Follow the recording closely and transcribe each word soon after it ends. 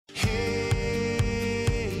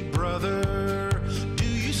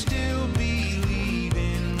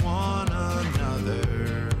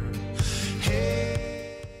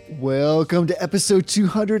Welcome to episode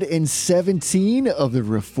 217 of the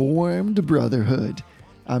Reformed Brotherhood.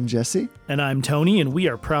 I'm Jesse. And I'm Tony, and we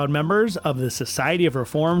are proud members of the Society of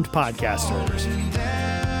Reformed Podcasters.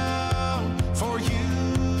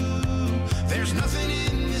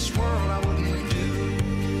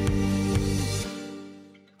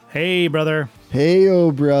 Hey, brother. Hey,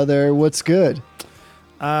 oh, brother. What's good?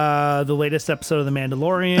 The latest episode of The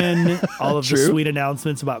Mandalorian, all of the sweet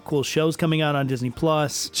announcements about cool shows coming out on Disney+.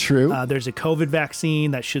 True. There's a COVID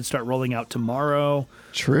vaccine that should start rolling out tomorrow.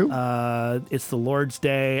 True. It's the Lord's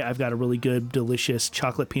Day. I've got a really good, delicious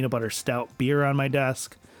chocolate peanut butter stout beer on my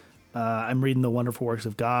desk. I'm reading The Wonderful Works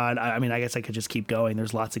of God. I mean, I guess I could just keep going.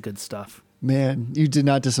 There's lots of good stuff. Man, you did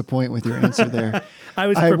not disappoint with your answer there. I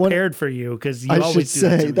was prepared for you because you always do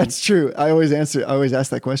that to me. That's true. I always ask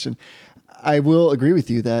that question. I will agree with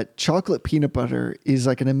you that chocolate peanut butter is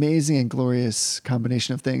like an amazing and glorious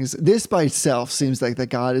combination of things. This by itself seems like that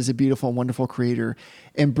God is a beautiful and wonderful creator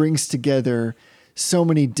and brings together so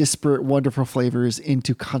many disparate, wonderful flavors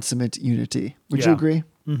into consummate unity. Would you agree?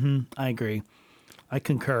 Mm-hmm. I agree. I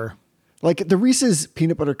concur. Like the Reese's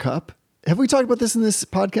peanut butter cup. Have we talked about this in this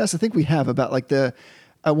podcast? I think we have, about like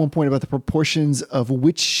at one point about the proportions of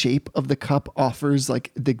which shape of the cup offers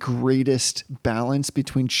like the greatest balance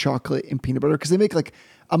between chocolate and peanut butter. Cause they make like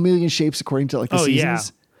a million shapes according to like the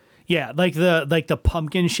seasons. Yeah. Like the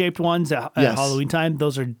pumpkin shaped ones at Halloween time.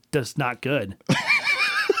 Those are just not good.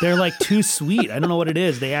 They're like too sweet. I don't know what it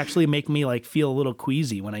is. They actually make me like feel a little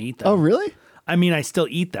queasy when I eat them. Oh, really? I mean, I still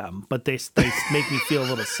eat them, but they make me feel a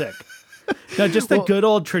little sick. No, just the good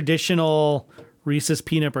old traditional Reese's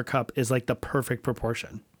peanut butter cup is like the perfect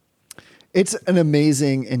proportion. It's an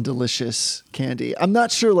amazing and delicious candy. I'm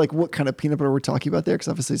not sure like what kind of peanut butter we're talking about there, because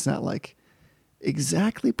obviously it's not like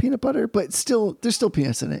exactly peanut butter, but still there's still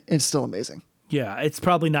peanuts in it. It's still amazing. Yeah, it's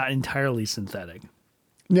probably not entirely synthetic.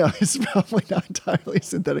 No, it's probably not entirely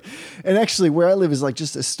synthetic. And actually where I live is like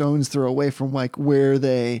just a stone's throw away from like where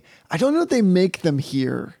I don't know if they make them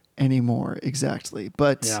here anymore exactly,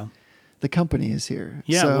 but the company is here.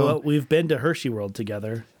 Yeah, so, well, we've been to Hershey World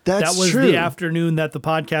together. That was true. The afternoon that the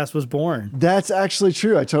podcast was born. That's actually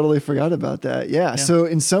true. I totally forgot about that. Yeah. So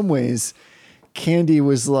in some ways, candy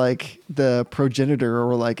was like the progenitor,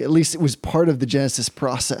 or like at least it was part of the Genesis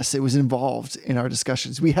process. It was involved in our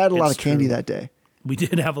discussions. We had a lot of candy that day. We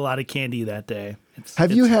did have a lot of candy that day.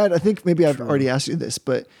 Have you had, I think maybe I've already asked you this,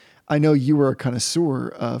 but I know you were a connoisseur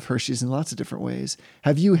of Hershey's in lots of different ways.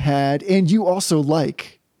 Have you had, and you also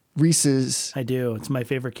like Reese's? I do. It's my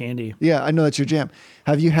favorite candy. Yeah, I know that's your jam.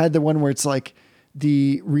 Have you had the one where it's like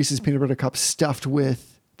the Reese's peanut butter cup stuffed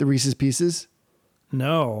with the Reese's Pieces?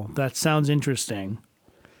 No, that sounds interesting.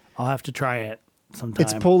 I'll have to try it sometime.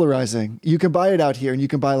 It's polarizing. You can buy it out here, and you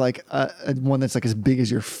can buy like a one that's like as big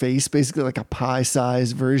as your face, basically like a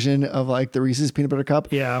pie-sized version of like the Reese's peanut butter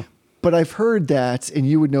cup. Yeah. But I've heard that, and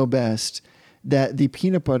you would know best, that the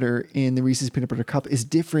peanut butter in the Reese's peanut butter cup is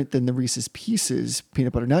different than the Reese's Pieces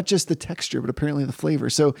peanut butter. Not just the texture, but apparently the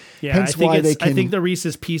flavor. So hence why they can... I think the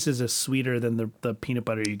Reese's Pieces is sweeter than the peanut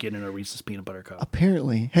butter you get in a Reese's peanut butter cup.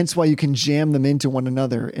 Apparently. Hence why you can jam them into one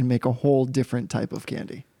another and make a whole different type of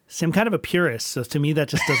candy. See, I'm kind of a purist, so to me that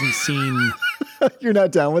just doesn't seem... You're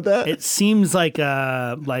not down with that? It seems like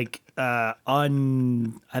unholy.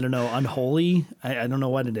 I don't know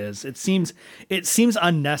what it is. It seems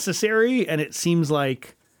unnecessary, and it seems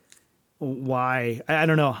like why? I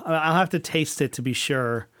don't know. I'll have to taste it to be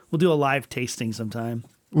sure. We'll do a live tasting sometime.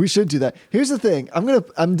 We should do that. Here's the thing.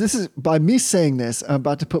 This is by me saying this, I'm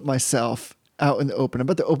about to put myself out in the open. I'm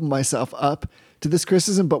about to open myself up to this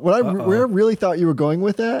criticism. But where I really thought you were going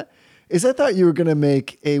with that is I thought you were going to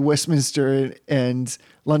make a Westminster and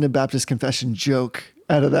London Baptist Confession joke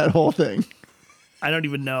out of that whole thing. I don't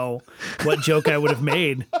even know what joke I would have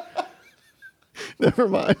made. Never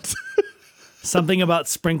mind. Something about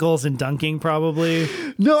sprinkles and dunking, probably.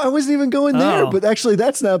 No, I wasn't even going there, but actually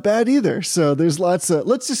that's not bad either. So there's lots of,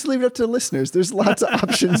 let's just leave it up to the listeners. There's lots of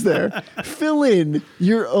options there. Fill in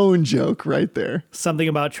your own joke right there. Something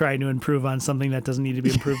about trying to improve on something that doesn't need to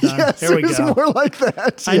be improved on. Yes, there we go. More like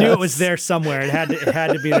that. I knew it was there somewhere. It had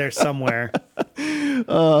to be there somewhere.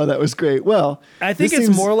 Oh, that was great. Well, I think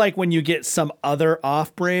it's more like when you get some other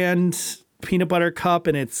off-brand peanut butter cup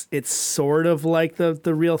and it's sort of like the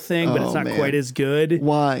real thing, but it's not quite as good.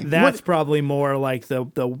 Why? That's probably more like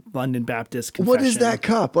the London Baptist Confession. What is that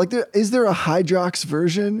cup? Like, is there a Hydrox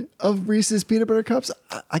version of Reese's peanut butter cups?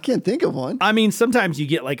 I can't think of one. I mean, sometimes you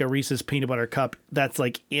get like a Reese's peanut butter cup that's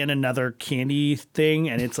like in another candy thing,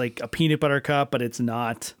 and it's like a peanut butter cup, but it's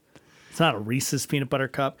not a Reese's peanut butter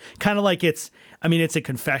cup. Kind of like it's a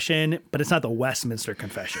confession, but it's not the Westminster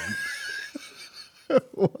Confession.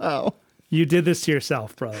 Wow. You did this to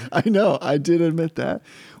yourself, brother. I know. I did admit that.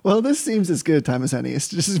 Well, this seems as good a time as any. Is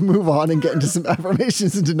to just move on and get into some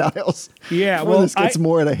affirmations and denials. Yeah, well, this gets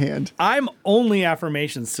more at a hand. I'm only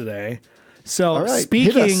affirmations today. So right,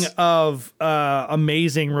 speaking of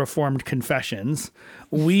amazing Reformed confessions,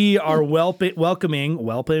 we are welcoming.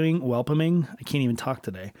 I can't even talk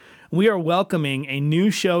today. We are welcoming a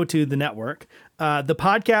new show to the network. The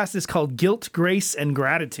podcast is called Guilt, Grace, and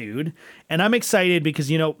Gratitude. And I'm excited because,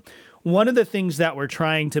 one of the things that we're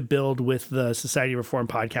trying to build with the Society of Reformed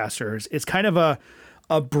Podcasters is kind of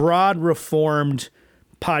a broad Reformed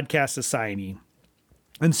podcast society.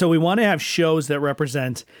 And so we want to have shows that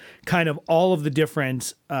represent kind of all of the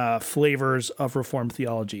different flavors of Reformed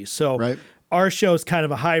theology. So our show is kind of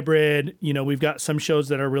a hybrid. We've got some shows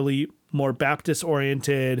that are really more Baptist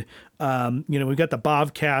oriented. We've got the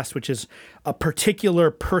Bovcast, which is a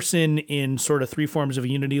particular person in sort of three forms of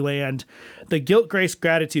unity land. The Guilt, Grace,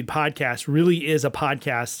 Gratitude podcast really is a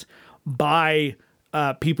podcast by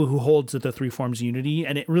people who hold to the three forms of unity,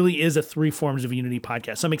 and it really is a three forms of unity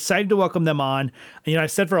podcast. So I'm excited to welcome them on.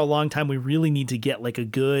 I've said for a long time, we really need to get like a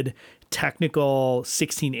good technical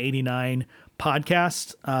 1689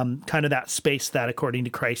 podcast, kind of that space that According to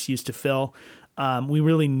Christ used to fill. We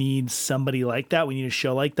really need somebody like that. We need a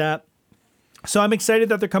show like that. So I'm excited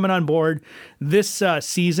that they're coming on board this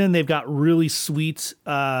season. They've got really sweet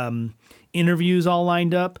interviews all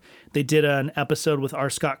lined up. They did an episode with R.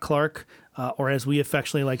 Scott Clark, or as we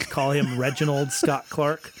affectionately like to call him, Reginald Scott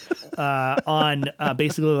Clark, on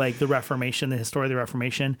basically like the Reformation, the history of the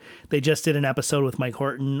Reformation. They just did an episode with Mike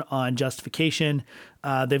Horton on justification.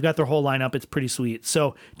 They've got their whole lineup. It's pretty sweet.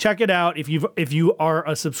 So check it out. If you are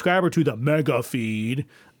a subscriber to the mega feed,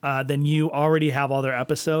 then you already have all their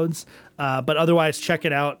episodes. But otherwise, check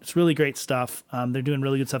it out. It's really great stuff. They're doing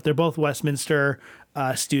really good stuff. They're both Westminster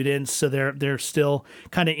students, so they're still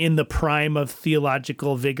kind of in the prime of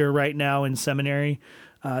theological vigor right now in seminary.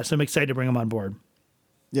 So I'm excited to bring them on board.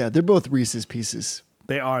 Yeah, they're both Reese's Pieces.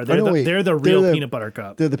 They are. They're the real peanut butter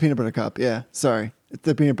cup. They're the peanut butter cup. Yeah, sorry, it's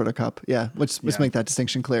the peanut butter cup. Yeah, let's make that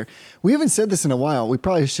distinction clear. We haven't said this in a while. We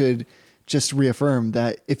probably should just reaffirm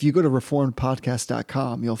that if you go to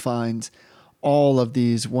reformedpodcast.com, you'll find all of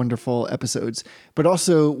these wonderful episodes. But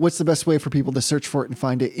also, what's the best way for people to search for it and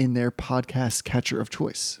find it in their podcast catcher of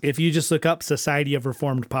choice? If you just look up Society of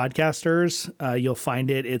Reformed Podcasters, you'll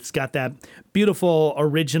find it. It's got that beautiful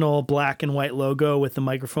original black and white logo with the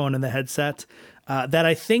microphone and the headset that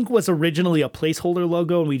I think was originally a placeholder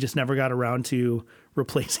logo, and we just never got around to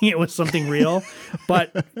replacing it with something real.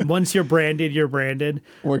 But once you're branded, you're branded.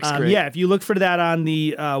 Works great. Yeah, if you look for that on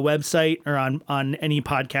the website or on any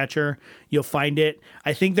podcatcher, you'll find it.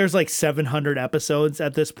 I think there's like 700 episodes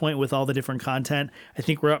at this point with all the different content. I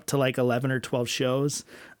think we're up to like 11 or 12 shows.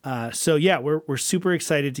 So yeah, we're super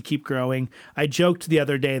excited to keep growing. I joked the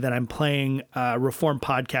other day that I'm playing Reform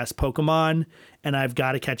Podcast Pokemon, and I've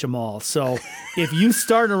got to catch them all. So if you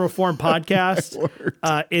start a Reform podcast,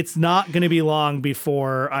 it's not going to be long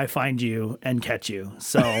before I find you and catch you.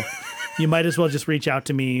 So you might as well just reach out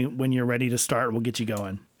to me when you're ready to start. We'll get you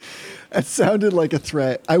going. That sounded like a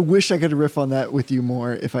threat. I wish I could riff on that with you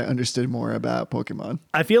more if I understood more about Pokemon.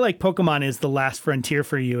 I feel like Pokemon is the last frontier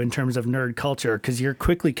for you in terms of nerd culture because you're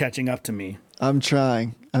quickly catching up to me. I'm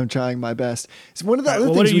trying my best. So one of the other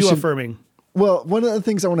things what are you affirming? Well, one of the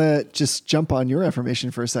things I want to just jump on your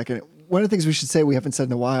affirmation for a second. One of the things we should say we haven't said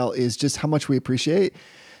in a while is just how much we appreciate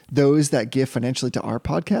those that give financially to our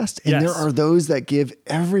podcast. And there are those that give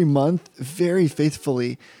every month very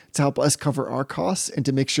faithfully to help us cover our costs and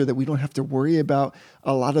to make sure that we don't have to worry about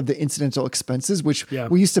a lot of the incidental expenses, which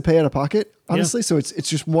we used to pay out of pocket, honestly. Yeah. So it's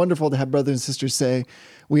just wonderful to have brothers and sisters say,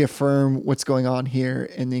 we affirm what's going on here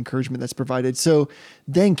and the encouragement that's provided. So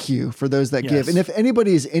thank you for those that give. And if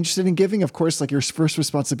anybody is interested in giving, of course, like your first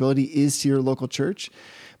responsibility is to your local church.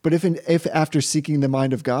 But if after seeking the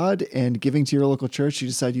mind of God and giving to your local church, you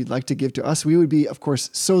decide you'd like to give to us, we would be, of course,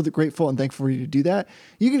 so grateful and thankful for you to do that.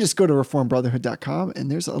 You can just go to reformbrotherhood.com, and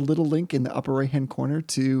there's a little link in the upper right-hand corner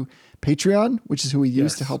to Patreon, which is who we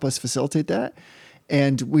use to help us facilitate that.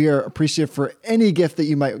 And we are appreciative for any gift that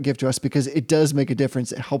you might give to us because it does make a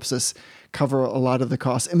difference. It helps us cover a lot of the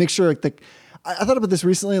costs and make sure I thought about this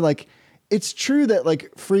recently, it's true that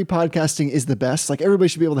free podcasting is the best. Everybody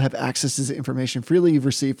should be able to have access to this information freely. You've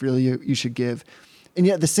received freely, you should give. And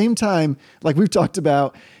yet at the same time, like we've talked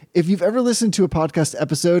about, if you've ever listened to a podcast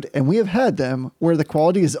episode, and we have had them where the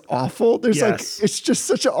quality is awful, it's just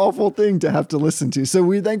such an awful thing to have to listen to. So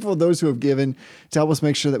we're thankful for those who have given to help us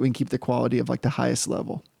make sure that we can keep the quality of the highest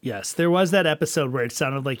level. Yes, there was that episode where it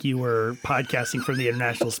sounded like you were podcasting from the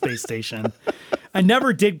International Space Station. I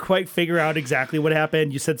never did quite figure out exactly what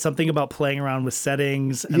happened. You said something about playing around with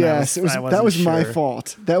settings. And Yes, that was my sure.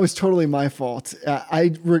 fault. That was totally my fault.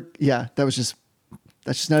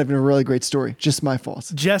 That's just not even a really great story. Just my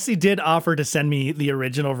fault. Jesse did offer to send me the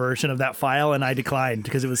original version of that file, and I declined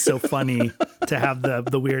because it was so funny to have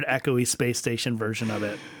the weird echoey space station version of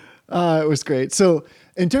it. It was great. So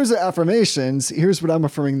in terms of affirmations, here's what I'm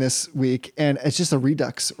affirming this week, and it's just a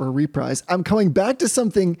redux or a reprise. I'm coming back to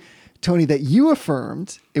something, Tony, that you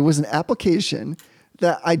affirmed. It was an application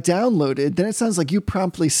that I downloaded. Then it sounds like you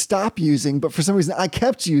promptly stopped using, but for some reason I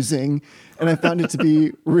kept using, and I found it to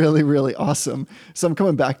be really, really awesome. So I'm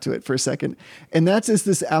coming back to it for a second. And that's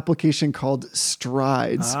this application called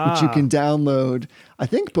Strides, which you can download, I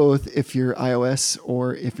think both if you're iOS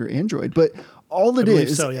or if you're Android. But all it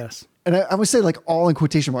is, so, yes. And I would say like all in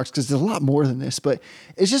quotation marks because there's a lot more than this, but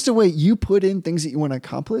it's just a way you put in things that you want to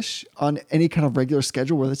accomplish on any kind of regular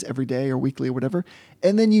schedule, whether it's every day or weekly or whatever.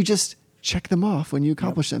 And then you just check them off when you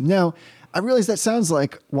accomplish them. Now, I realize that sounds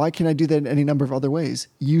like, why can't I do that in any number of other ways?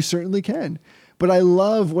 You certainly can. But I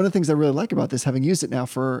love, one of the things I really like about this, having used it now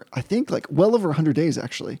for, I think like well over 100 days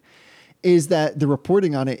actually, is that the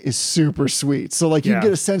reporting on it is super sweet. So like you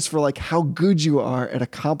get a sense for like how good you are at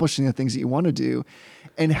accomplishing the things that you want to do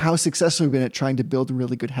and how successful you've been at trying to build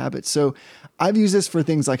really good habits. So I've used this for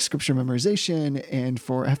things like scripture memorization and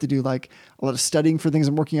I have to do like a lot of studying for things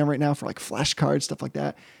I'm working on right now for like flashcards, stuff like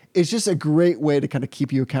that. It's just a great way to kind of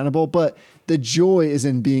keep you accountable. But the joy is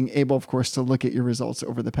in being able, of course, to look at your results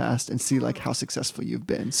over the past and see like how successful you've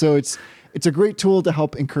been. So it's a great tool to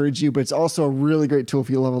help encourage you, but it's also a really great tool if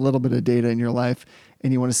you have a little bit of data in your life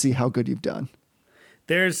and you want to see how good you've done.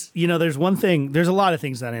 There's one thing, there's a lot of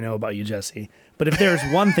things that I know about you, Jesse, but if there's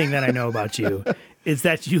one thing that I know about you, is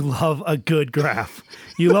that you love a good graph.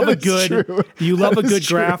 You love a good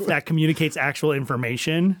graph that communicates actual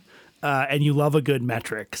information, and you love a good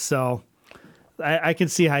metric. So I can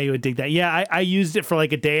see how you would dig that. Yeah, I used it for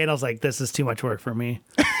like a day and I was like, this is too much work for me.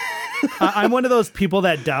 I'm one of those people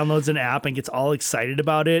that downloads an app and gets all excited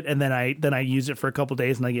about it, and then I use it for a couple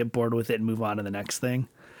days and I get bored with it and move on to the next thing.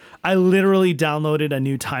 I literally downloaded a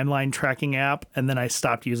new timeline tracking app and then I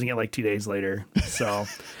stopped using it like 2 days later. So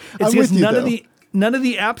it's because none of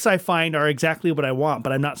the apps I find are exactly what I want,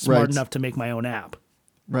 but I'm not smart enough to make my own app.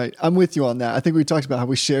 Right. I'm with you on that. I think we talked about how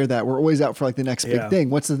we share that. We're always out for like the next big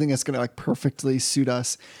thing. What's the thing that's going to like perfectly suit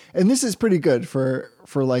us? And this is pretty good for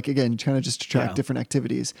like, again, kind of just to track different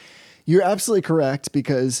activities. You're absolutely correct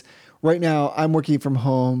because right now I'm working from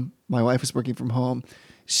home. My wife is working from home.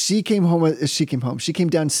 She came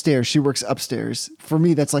downstairs. She works upstairs. For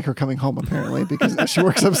me, that's like her coming home apparently because she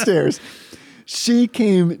works upstairs. She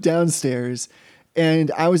came downstairs and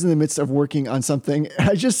I was in the midst of working on something.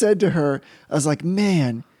 I just said to her, I was like,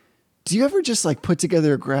 man, do you ever just like put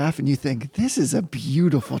together a graph and you think this is a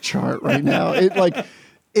beautiful chart right now? It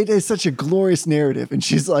is such a glorious narrative. And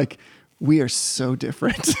she's like, we are so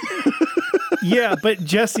different. Yeah, but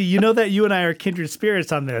Jesse, you know that you and I are kindred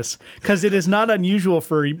spirits on this because it is not unusual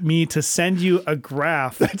for me to send you a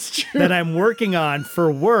graph that I'm working on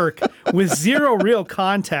for work with zero real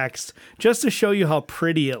context just to show you how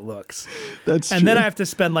pretty it looks. That's true. And then I have to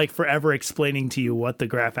spend like forever explaining to you what the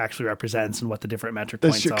graph actually represents and what the different metric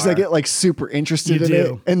points are. Because I get like super interested in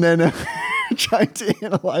it and then trying to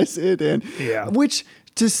analyze it. And which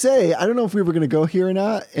to say, I don't know if we were going to go here or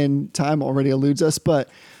not, and time already eludes us, but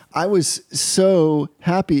I was so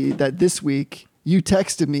happy that this week you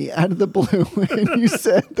texted me out of the blue and you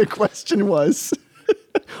said the question was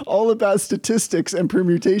all about statistics and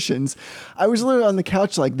permutations. I was literally on the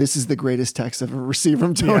couch like, this is the greatest text I've ever received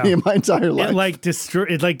from Tony in my entire life.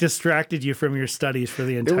 It distracted you from your studies for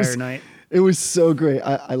the entire night. It was so great.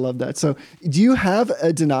 I love that. So do you have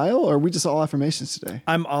a denial or are we just all affirmations today?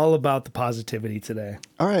 I'm all about the positivity today.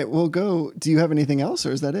 All right, we'll go. Do you have anything else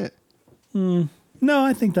or is that it? No,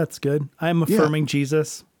 I think that's good. I'm affirming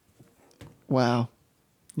Jesus. Wow.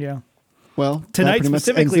 Yeah. Well, tonight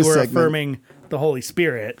specifically, we're affirming the Holy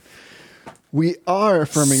Spirit. We are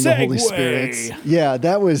affirming the Holy Spirit. Yeah,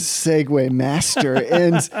 that was segue master.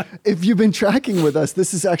 And if you've been tracking with us,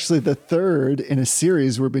 this is actually the third in a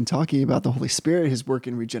series where we've been talking about the Holy Spirit, his work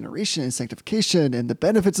in regeneration and sanctification and the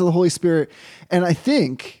benefits of the Holy Spirit. And I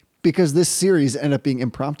think because this series ended up being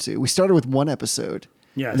impromptu, we started with one episode.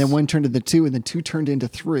 Yes. And then one turned into two, and then two turned into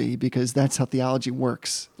three, because that's how theology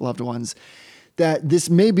works, loved ones. That this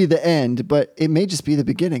may be the end, but it may just be the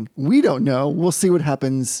beginning. We don't know. We'll see what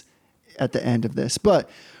happens at the end of this. But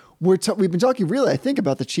we've been talking really, I think,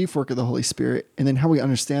 about the chief work of the Holy Spirit and then how we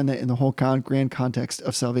understand that in the whole grand context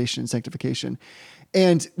of salvation and sanctification.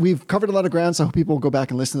 And we've covered a lot of ground, so I hope people will go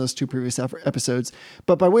back and listen to those 2 previous episodes.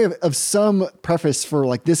 But by way of some preface for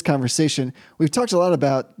like this conversation, we've talked a lot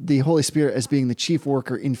about the Holy Spirit as being the chief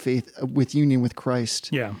worker in faith with union with Christ.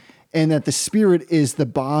 Yeah. And that the Spirit is the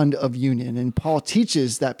bond of union. And Paul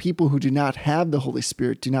teaches that people who do not have the Holy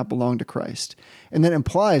Spirit do not belong to Christ. And that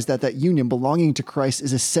implies that that union, belonging to Christ,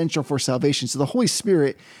 is essential for salvation. So the Holy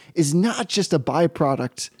Spirit is not just a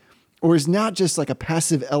byproduct, or is not just like a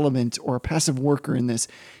passive element or a passive worker in this.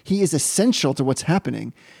 He is essential to what's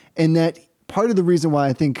happening. And that part of the reason why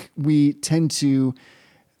I think we tend to,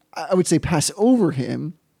 I would say, pass over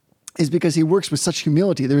him is because he works with such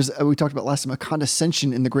humility. There's, we talked about last time, a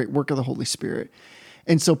condescension in the great work of the Holy Spirit.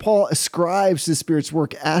 And so Paul ascribes to the Spirit's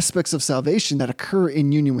work aspects of salvation that occur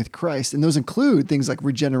in union with Christ. And those include things like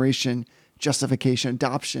regeneration, justification,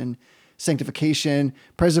 adoption, sanctification,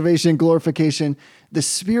 preservation, glorification. The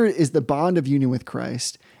Spirit is the bond of union with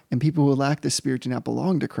Christ, and people who lack the Spirit do not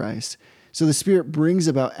belong to Christ. So the Spirit brings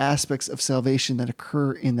about aspects of salvation that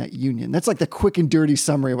occur in that union. That's like the quick and dirty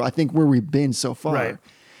summary of, I think, where we've been so far. Right.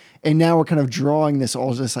 And now we're kind of drawing this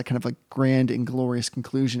all just like kind of a grand and glorious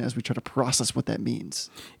conclusion as we try to process what that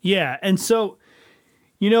means. Yeah. And so,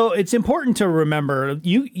 you know, it's important to remember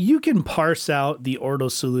you can parse out the Ordo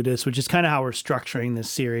Salutis, which is kind of how we're structuring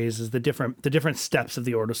this series, is the different steps of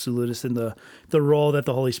the Ordo Salutis and the role that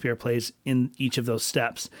the Holy Spirit plays in each of those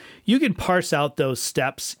steps. You can parse out those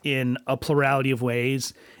steps in a plurality of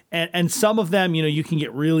ways. And some of them, you know, you can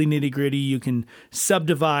get really nitty gritty. You can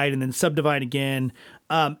subdivide and then subdivide again.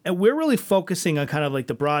 And we're really focusing on kind of like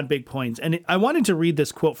the broad, big points. And I wanted to read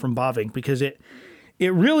this quote from Bavinck because it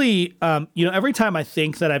really, you know, every time I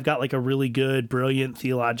think that I've got like a really good, brilliant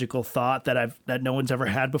theological thought that no one's ever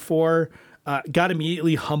had before, God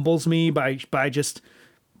immediately humbles me by just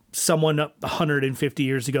someone 150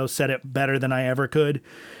 years ago said it better than I ever could.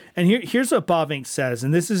 And here's what Bavinck says,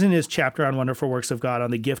 and this is in his chapter on Wonderful Works of God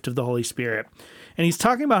on the gift of the Holy Spirit. And he's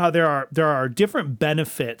talking about how there are different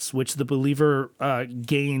benefits which the believer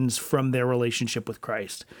gains from their relationship with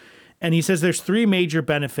Christ. And he says there's 3 major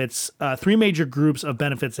benefits, 3 major groups of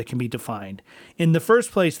benefits that can be defined. In the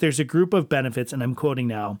first place, there's a group of benefits, and I'm quoting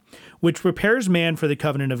now, which prepares man for the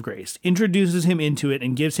covenant of grace, introduces him into it,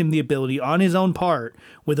 and gives him the ability on his own part,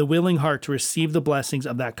 with a willing heart, to receive the blessings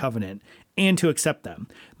of that covenant and to accept them.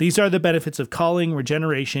 These are the benefits of calling,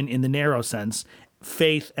 regeneration in the narrow sense,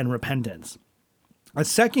 faith, and repentance. A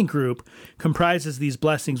second group comprises these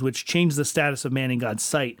blessings which change the status of man in God's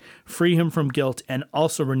sight, free him from guilt, and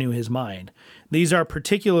also renew his mind. These are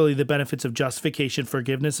particularly the benefits of justification,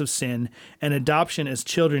 forgiveness of sin, and adoption as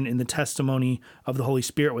children in the testimony of the Holy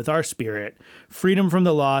Spirit with our spirit, freedom from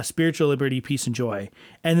the law, spiritual liberty, peace, and joy.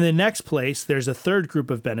 And in the next place, there's a third group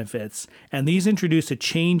of benefits, and these introduce a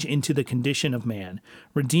change into the condition of man,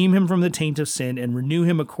 redeem him from the taint of sin, and renew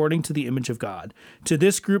him according to the image of God. To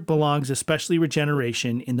this group belongs especially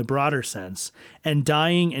regeneration in the broader sense, and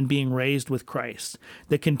dying and being raised with Christ,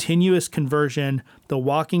 the continuous conversion, the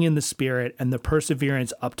walking in the Spirit, and the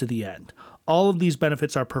perseverance up to the end. All of these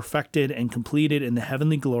benefits are perfected and completed in the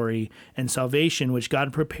heavenly glory and salvation which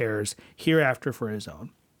God prepares hereafter for his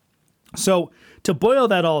own. So to boil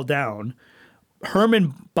that all down,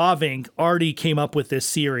 Herman Bavinck already came up with this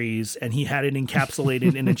series, and he had it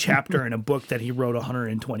encapsulated in a chapter in a book that he wrote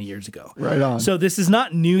 120 years ago. Right on. So this is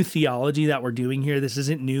not new theology that we're doing here. This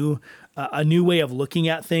isn't new, a new way of looking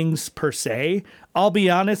at things per se. I'll be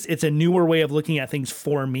honest, it's a newer way of looking at things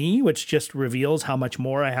for me, which just reveals how much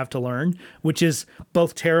more I have to learn, which is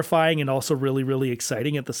both terrifying and also really, really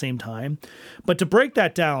exciting at the same time. But to break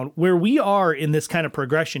that down, where we are in this kind of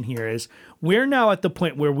progression here is we're now at the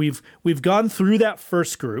point where we've gone through that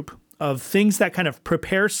first group of things that kind of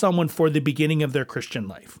prepare someone for the beginning of their Christian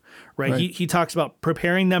life, right? He talks about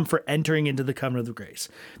preparing them for entering into the covenant of grace.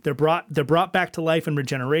 They're brought back to life in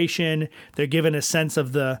regeneration. They're given a sense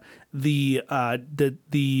of the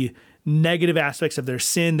negative aspects of their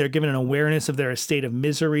sin. They're given an awareness of their estate of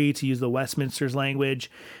misery, to use the Westminster's language.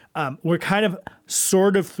 We're kind of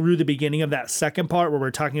sort of through the beginning of that second part where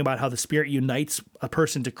we're talking about how the Spirit unites a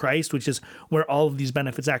person to Christ, which is where all of these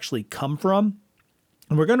benefits actually come from.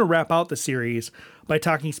 And we're going to wrap out the series by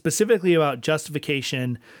talking specifically about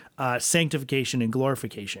justification, sanctification, and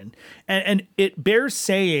glorification. And it bears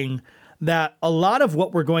saying that a lot of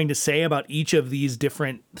what we're going to say about each of these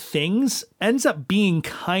different things ends up being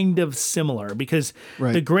kind of similar, because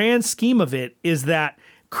the grand scheme of it is that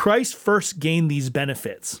Christ first gained these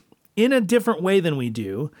benefits in a different way than we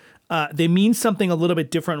do. They mean something a little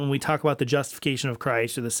bit different when we talk about the justification of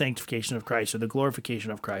Christ or the sanctification of Christ or the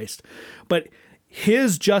glorification of Christ. But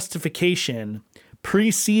his justification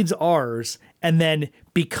precedes ours and then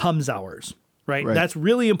becomes ours, right? Right. That's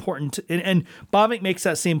really important. And Bavinck makes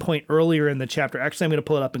that same point earlier in the chapter. Actually, I'm going to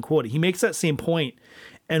pull it up and quote it. He makes that same point.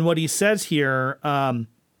 And what he says here,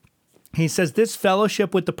 he says, this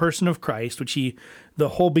fellowship with the person of Christ, which the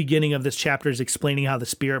whole beginning of this chapter is explaining how the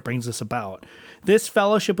Spirit brings this about. This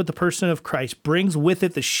fellowship with the person of Christ brings with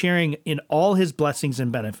it the sharing in all his blessings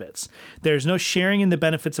and benefits. There is no sharing in the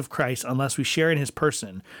benefits of Christ unless we share in his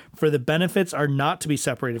person, for the benefits are not to be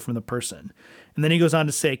separated from the person. And then he goes on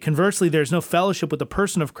to say, conversely, there is no fellowship with the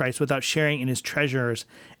person of Christ without sharing in his treasures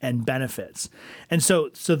and benefits. And so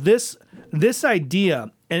this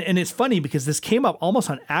idea, and it's funny because this came up almost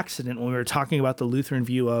on accident when we were talking about the Lutheran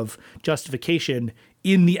view of justification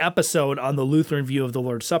in the episode on the Lutheran view of the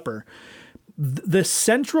Lord's Supper. The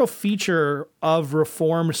central feature of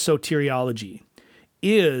Reformed soteriology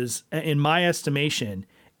is, in my estimation,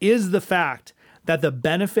 is the fact that the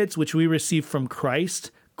benefits which we receive from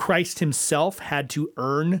Christ himself had to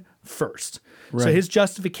earn first. Right. So his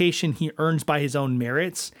justification he earns by his own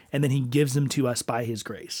merits, and then he gives them to us by his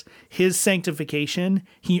grace. His sanctification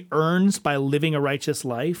he earns by living a righteous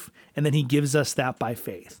life, and then he gives us that by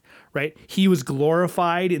faith, right? He was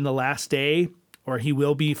glorified in the last day, or he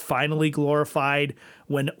will be finally glorified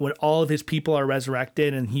when all of his people are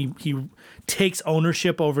resurrected and he takes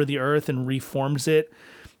ownership over the earth and reforms it.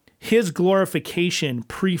 His glorification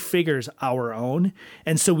prefigures our own.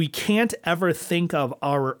 And so we can't ever think of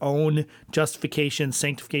our own justification,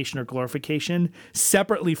 sanctification, or glorification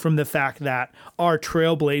separately from the fact that our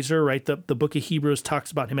trailblazer, right? The book of Hebrews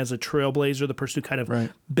talks about him as a trailblazer, the person who kind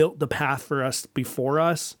of built the path for us before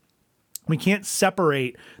us. We can't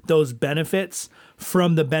separate those benefits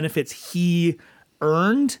from the benefits he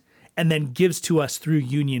earned and then gives to us through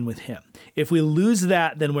union with him. If we lose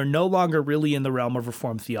that, then we're no longer really in the realm of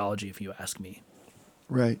Reformed theology, if you ask me.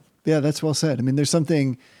 Right. Yeah, that's well said. I mean, there's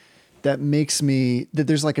something that makes me, that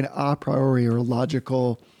there's like an a priori or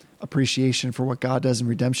logical appreciation for what God does in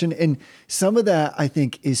redemption. And some of that, I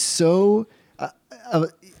think, is so,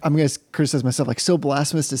 I'm going to criticize myself, like so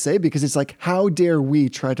blasphemous to say, because it's like, how dare we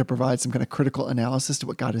try to provide some kind of critical analysis to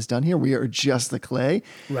what God has done here? We are just the clay.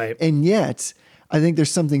 Right. And yet, I think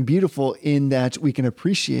there's something beautiful in that we can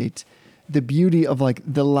appreciate the beauty of like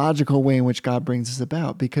the logical way in which God brings us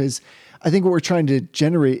about, because I think what we're trying to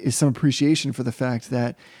generate is some appreciation for the fact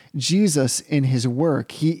that Jesus in his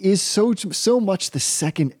work, he is so much the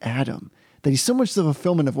second Adam, that he's so much the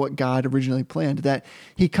fulfillment of what God originally planned, that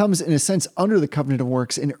he comes in a sense under the covenant of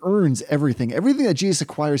works and earns everything. Everything that Jesus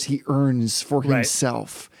acquires, he earns for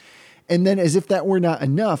himself. And then as if that were not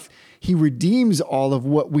enough, he redeems all of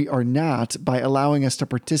what we are not by allowing us to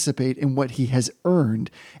participate in what he has earned,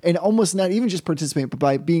 and almost not even just participate, but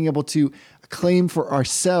by being able to claim for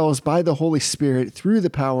ourselves by the Holy Spirit through the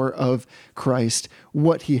power of Christ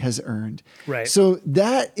what he has earned. Right. So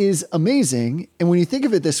that is amazing. And when you think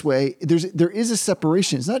of it this way, there is a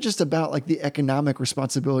separation. It's not just about like the economic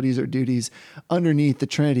responsibilities or duties underneath the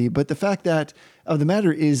Trinity, but the fact that of the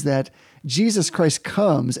matter is that Jesus Christ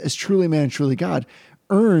comes as truly man and truly God,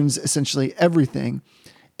 earns essentially everything.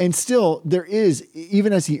 And still there is,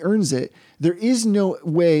 even as he earns it, there is no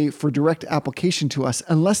way for direct application to us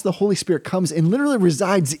unless the Holy Spirit comes and literally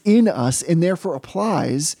resides in us and therefore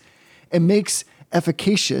applies and makes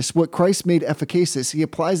efficacious what Christ made efficacious. He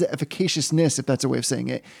applies the efficaciousness, if that's a way of saying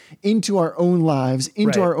it, into our own lives,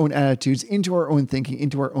 into our own attitudes, into our own thinking,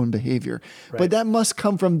 into our own behavior. But that must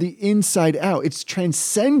come from the inside out. It's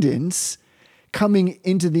transcendence coming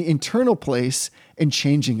into the internal place and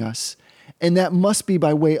changing us. And that must be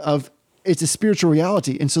by way of, it's a spiritual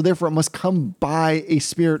reality. And so therefore it must come by a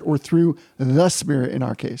spirit or through the Spirit in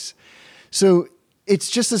our case. So it's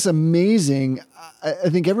just this amazing, I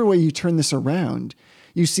think every way you turn this around,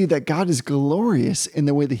 you see that God is glorious in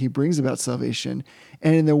the way that he brings about salvation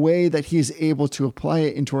and in the way that he is able to apply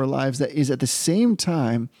it into our lives that is at the same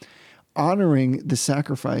time honoring the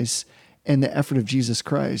sacrifice and the effort of Jesus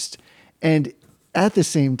Christ. And at the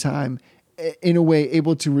same time, in a way,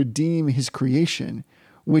 able to redeem his creation,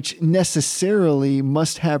 which necessarily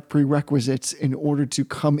must have prerequisites in order to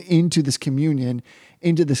come into this communion,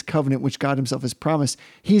 into this covenant, which God himself has promised.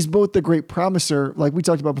 He's both the great promiser, like we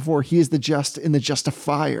talked about before, he is the just and the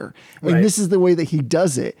justifier. And this is the way that he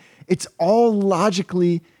does it. It's all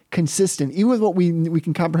logically consistent, even with what we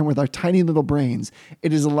can comprehend with our tiny little brains.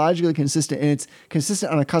 It is logically consistent, and it's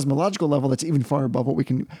consistent on a cosmological level that's even far above what we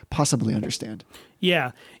can possibly understand.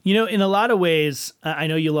 Yeah. You know, in a lot of ways, I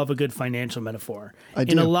know you love a good financial metaphor. I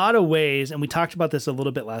do. In a lot of ways, and we talked about this a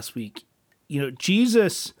little bit last week, you know,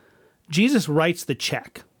 Jesus writes the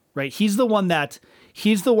check, right? He's the one that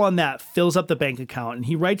fills up the bank account, and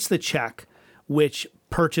he writes the check, which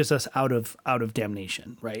purchase us out of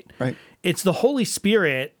damnation, right? Right. It's the Holy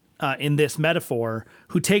Spirit in this metaphor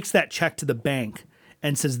who takes that check to the bank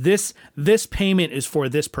and says, this payment is for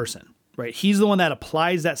this person, right? He's the one that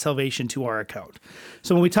applies that salvation to our account.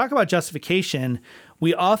 So when we talk about justification,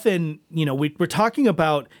 we often, we're talking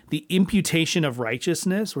about the imputation of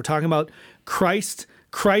righteousness. We're talking about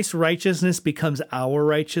Christ's righteousness becomes our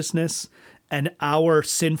righteousness, and our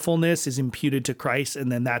sinfulness is imputed to Christ,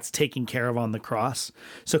 and then that's taken care of on the cross.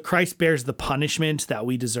 So Christ bears the punishment that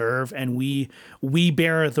we deserve, and we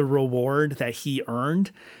bear the reward that he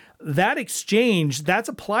earned. That exchange, that's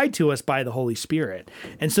applied to us by the Holy Spirit.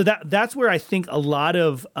 And so that's where I think a lot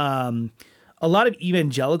of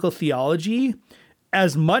evangelical theology,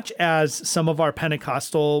 as much as some of our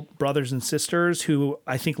Pentecostal brothers and sisters who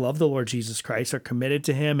I think love the Lord Jesus Christ, are committed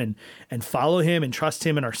to him and follow him and trust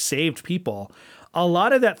him and are saved people, a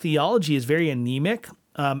lot of that theology is very anemic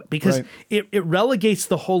because it relegates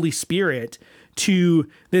the Holy Spirit to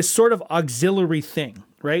this sort of auxiliary thing,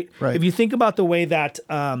 right? If you think about the way that,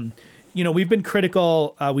 we've been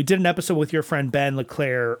critical. We did an episode with your friend Ben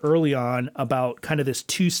LeClaire early on about kind of this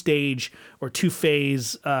two-stage or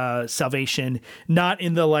two-phase salvation, not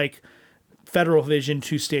in the like federal vision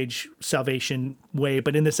two-stage salvation way,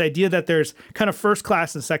 but in this idea that there's kind of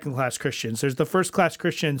first-class and second-class Christians. There's the first-class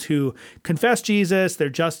Christians who confess Jesus, they're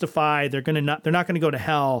justified, they're not going to go to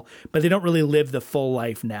hell, but they don't really live the full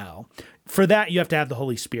life now. For that, you have to have the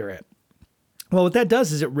Holy Spirit. Well, what that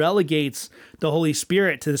does is it relegates the Holy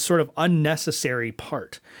Spirit to this sort of unnecessary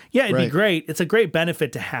part. Yeah, it'd be great. It's a great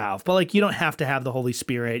benefit to have, but like you don't have to have the Holy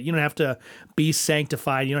Spirit. You don't have to be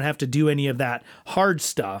sanctified. You don't have to do any of that hard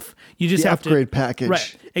stuff. You just have upgrade to package.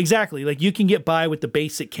 Right. Exactly. Like you can get by with the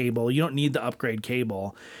basic cable. You don't need the upgrade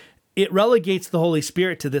cable. It relegates the Holy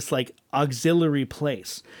Spirit to this like auxiliary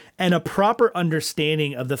place, and a proper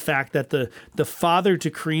understanding of the fact that the Father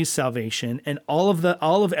decrees salvation and all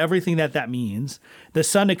of everything that means. The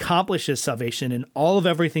Son accomplishes salvation and all of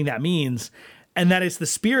everything that means, and that it's the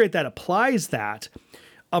Spirit that applies that.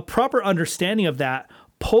 A proper understanding of that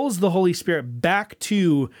pulls the Holy Spirit back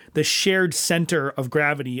to the shared center of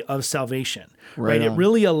gravity of salvation, right? It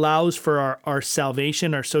really allows for our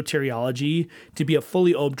salvation, our soteriology, to be a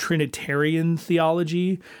fully old Trinitarian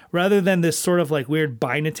theology rather than this sort of like weird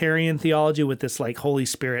binitarian theology with this like Holy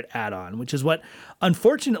Spirit add-on, which is what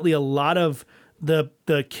unfortunately a lot of the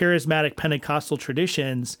charismatic Pentecostal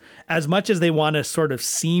traditions, as much as they want to sort of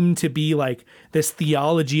seem to be like this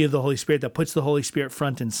theology of the Holy Spirit that puts the Holy Spirit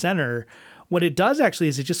front and center, what it does actually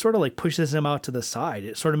is it just sort of like pushes him out to the side.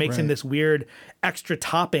 It sort of makes him this weird extra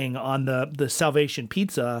topping on the salvation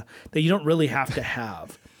pizza that you don't really have to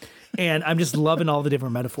have. And I'm just loving all the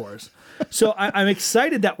different metaphors. So I'm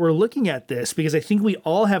excited that we're looking at this because I think we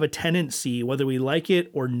all have a tendency, whether we like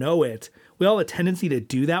it or know it, we all have a tendency to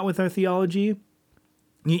do that with our theology.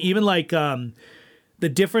 Even like the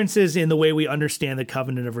differences in the way we understand the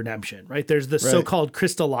covenant of redemption, right? There's the so-called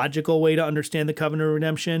Christological way to understand the covenant of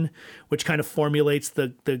redemption, which kind of formulates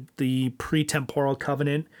the pre-temporal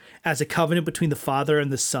covenant as a covenant between the Father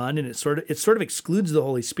and the Son, and it sort of excludes the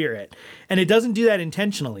Holy Spirit. And it doesn't do that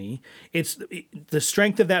intentionally. The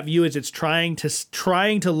strength of that view is it's trying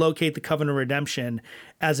to locate the covenant of redemption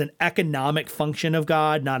as an economic function of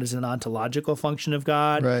God, not as an ontological function of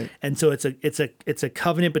God. Right. And so it's a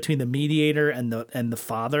covenant between the mediator and the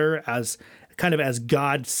Father as kind of as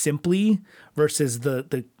God simply versus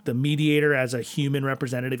the mediator as a human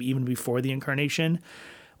representative even before the incarnation.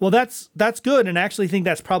 Well, that's good, and I actually think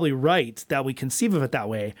that's probably right that we conceive of it that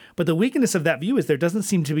way. But the weakness of that view is there doesn't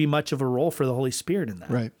seem to be much of a role for the Holy Spirit in that.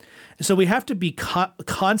 Right. So we have to be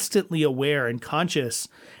constantly aware and conscious.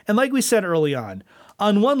 And like we said early on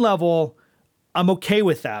one level, I'm okay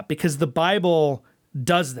with that because the Bible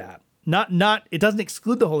does that. It doesn't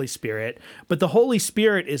exclude the Holy Spirit, but the Holy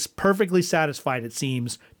Spirit is perfectly satisfied, it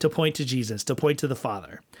seems, to point to Jesus, to point to the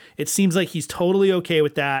Father. It seems like he's totally okay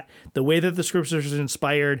with that. The way that the scriptures are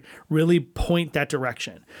inspired really point that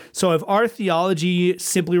direction. So if our theology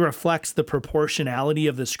simply reflects the proportionality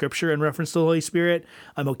of the scripture in reference to the Holy Spirit,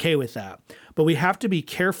 I'm okay with that. But we have to be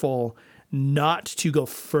careful not to go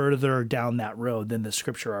further down that road than the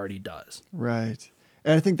scripture already does. Right.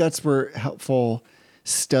 And I think that's where helpful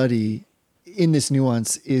study in this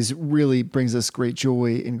nuance is really brings us great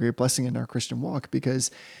joy and great blessing in our Christian walk, because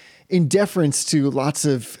in deference to lots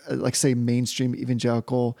of, like say, mainstream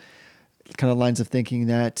evangelical kind of lines of thinking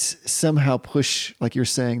that somehow push, like you're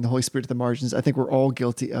saying, the Holy Spirit to the margins, I think we're all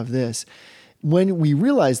guilty of this. when we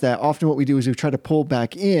realize that, often what we do is we try to pull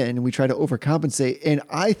back in and we try to overcompensate. And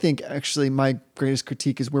I think actually my greatest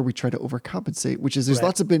critique is where we try to overcompensate, which is there's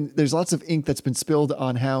lots of ink that's been spilled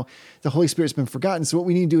on how the Holy Spirit's been forgotten. So what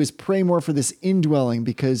we need to do is pray more for this indwelling,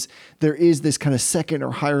 because there is this kind of second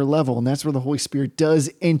or higher level, and that's where the Holy Spirit does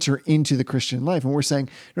enter into the Christian life. And we're saying,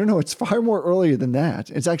 no, it's far more earlier than that.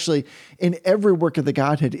 It's actually in every work of the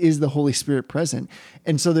Godhead is the Holy Spirit present.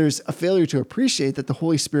 And so there's a failure to appreciate that the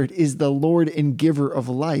Holy Spirit is the Lord and giver of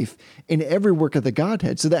life in every work of the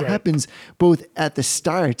Godhead. So that happens both at the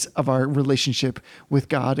start of our relationship with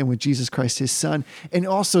God and with Jesus Christ, his son, and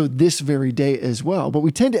also this very day as well. But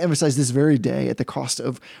we tend to emphasize this very day at the cost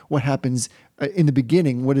of what happens in the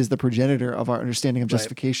beginning, what is the progenitor of our understanding of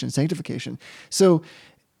justification and sanctification. So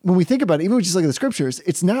when we think about it, even when we just look at the scriptures,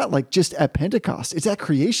 it's not like just at Pentecost, it's at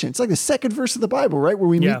creation. It's like the second verse of the Bible, right? Where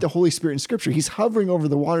we meet the Holy Spirit in scripture. He's hovering over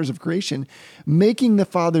the waters of creation, making the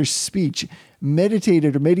Father's speech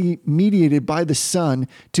meditated or mediated by the Son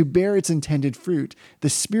to bear its intended fruit. The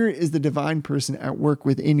Spirit is the divine person at work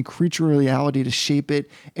within creature reality to shape it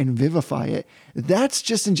and vivify it. That's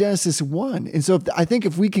just in Genesis 1. And so I think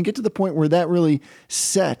if we can get to the point where that really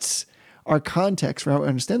sets our context for how we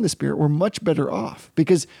understand the Spirit, we're much better off,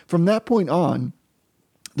 because from that point on,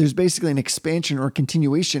 there's basically an expansion or a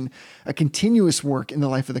continuation, a continuous work in the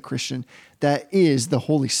life of the Christian that is the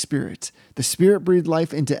Holy Spirit. The Spirit breathed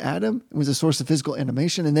life into Adam. It was a source of physical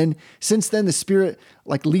animation. And then since then, the Spirit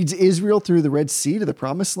leads Israel through the Red Sea to the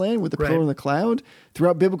Promised Land with the pillar and the cloud.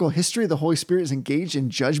 Throughout biblical history, the Holy Spirit is engaged in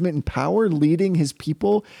judgment and power, leading his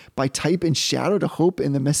people by type and shadow to hope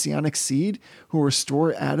in the Messianic seed who will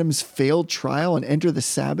restore Adam's failed trial and enter the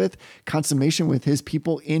Sabbath consummation with his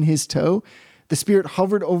people in his tow. The Spirit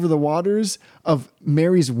hovered over the waters of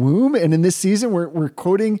Mary's womb. And in this season, we're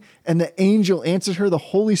quoting, and the angel answered her, the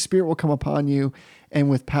Holy Spirit will come upon you, and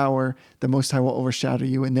with power, the Most High will overshadow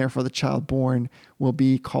you. And therefore the child born will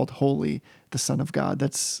be called holy, the Son of God.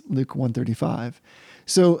 That's Luke 1:35.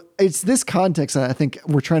 So it's this context that I think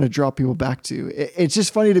we're trying to draw people back to. It's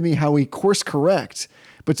just funny to me how we course correct,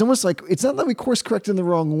 but it's almost like, it's not that we course correct in the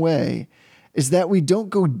wrong way, is that we don't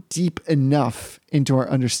go deep enough into our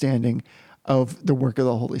understanding of the work of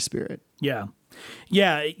the Holy Spirit. Yeah.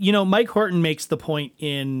 Yeah. Mike Horton makes the point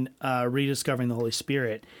in Rediscovering the Holy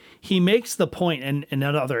Spirit. He makes the point, and in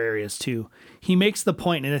other areas too, he makes the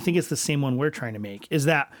point, and I think it's the same one we're trying to make, is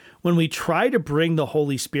that when we try to bring the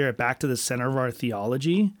Holy Spirit back to the center of our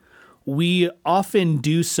theology, we often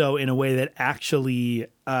do so in a way that actually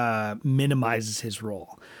minimizes his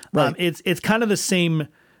role. Right. It's kind of the same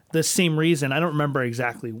reason. I don't remember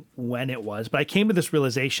exactly when it was, but I came to this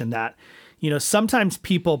realization that sometimes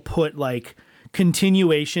people put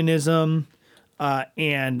continuationism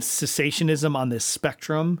and cessationism on this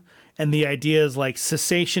spectrum. And the idea is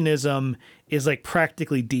cessationism is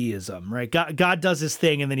practically deism, right? God does his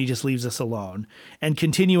thing and then he just leaves us alone. And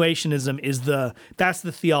continuationism is that's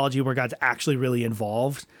the theology where God's actually really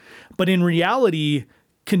involved. But in reality,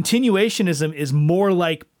 continuationism is more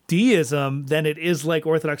like deism than it is like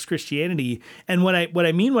Orthodox Christianity. And what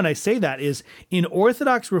I mean when I say that is, in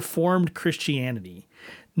Orthodox Reformed Christianity,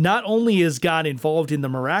 not only is God involved in the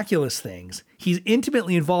miraculous things, he's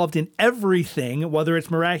intimately involved in everything, whether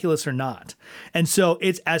it's miraculous or not. And so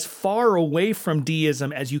it's as far away from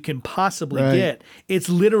deism as you can possibly get. It's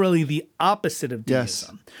literally the opposite of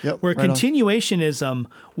deism. Yes. Yep, where continuationism,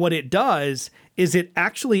 what it does is it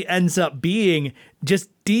actually ends up being just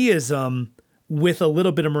deism with a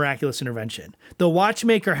little bit of miraculous intervention. The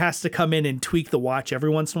watchmaker has to come in and tweak the watch every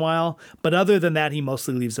once in a while, but other than that, he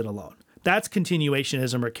mostly leaves it alone. That's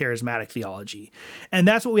continuationism or charismatic theology. And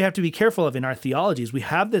that's what we have to be careful of in our theologies. We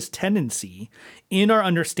have this tendency in our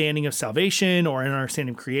understanding of salvation or in our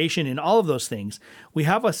understanding of creation, in all of those things, we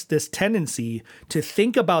have this tendency to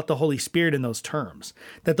think about the Holy Spirit in those terms,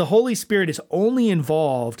 that the Holy Spirit is only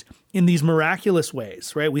involved in these miraculous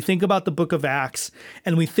ways, right? We think about the book of Acts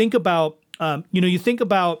and we think about you think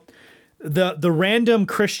about the random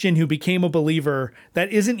Christian who became a believer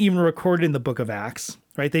that isn't even recorded in the book of Acts,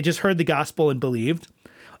 right? They just heard the gospel and believed.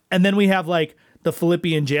 And then we have the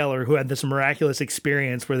Philippian jailer who had this miraculous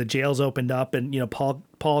experience where the jails opened up and,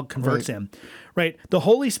 Paul converts him, right? The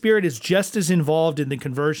Holy Spirit is just as involved in the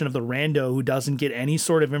conversion of the rando who doesn't get any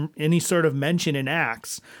sort of mention in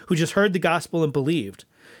Acts, who just heard the gospel and believed,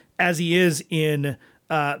 as he is in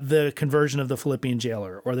the conversion of the Philippian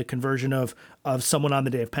jailer or the conversion of someone on the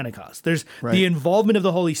day of Pentecost. There's the involvement of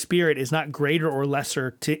the Holy Spirit is not greater or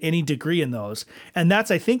lesser to any degree in those. And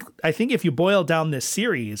that's, I think if you boil down this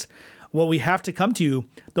series, what we have to come to,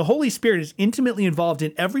 the Holy Spirit is intimately involved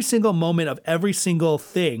in every single moment of every single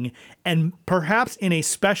thing, and perhaps in a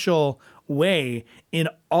special way in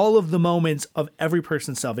all of the moments of every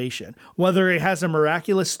person's salvation, whether it has a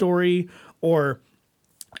miraculous story or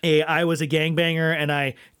I was a gangbanger and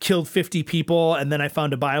I killed 50 people and then I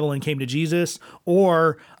found a Bible and came to Jesus,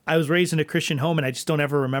 or I was raised in a Christian home and I just don't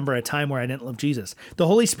ever remember a time where I didn't love Jesus. The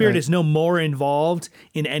Holy Spirit is no more involved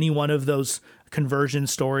in any one of those conversion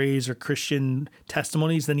stories or Christian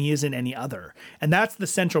testimonies than he is in any other. And that's the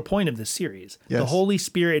central point of this series. Yes. The Holy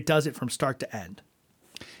Spirit does it from start to end.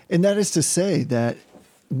 And that is to say that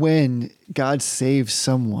when God saves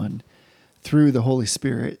someone through the Holy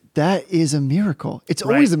Spirit, that is a miracle. It's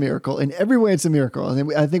always a miracle. In every way, it's a miracle.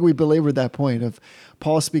 And I think we belabored that point of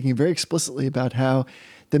Paul speaking very explicitly about how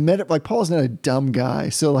like Paul's not a dumb guy.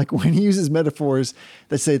 So like when he uses metaphors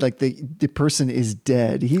that say like the person is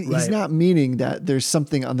dead, he's not meaning that there's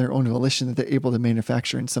something on their own volition that they're able to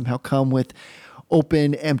manufacture and somehow come with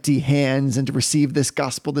open, empty hands and to receive this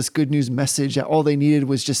gospel, this good news message. That all they needed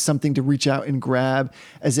was just something to reach out and grab,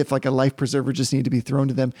 as if like a life preserver just needed to be thrown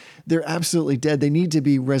to them. They're absolutely dead. They need to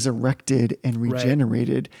be resurrected and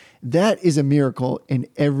regenerated. That is a miracle in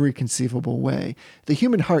every conceivable way. The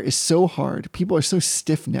human heart is so hard. People are so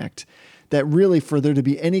stiff-necked that really for there to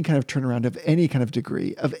be any kind of turnaround of any kind of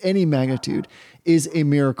degree, of any magnitude, is a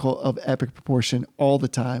miracle of epic proportion all the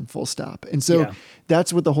time, full stop. And so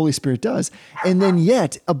that's what the Holy Spirit does. And then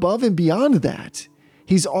yet, above and beyond that,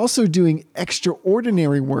 he's also doing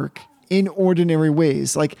extraordinary work in ordinary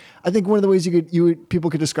ways. Like, I think one of the ways people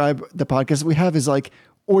could describe the podcast that we have is like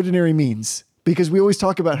ordinary means. Because we always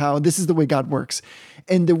talk about how this is the way God works.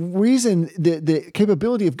 And the reason, the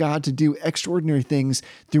capability of God to do extraordinary things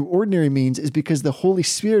through ordinary means is because the Holy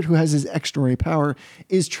Spirit, who has his extraordinary power,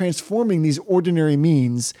 is transforming these ordinary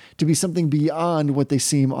means to be something beyond what they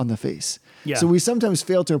seem on the face. Yeah. So we sometimes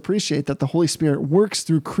fail to appreciate that the Holy Spirit works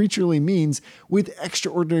through creaturely means with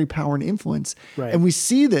extraordinary power and influence. Right. And we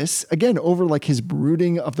see this, again, over like his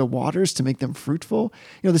brooding of the waters to make them fruitful.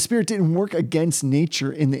 You know, the Spirit didn't work against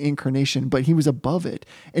nature in the incarnation, but he was above it.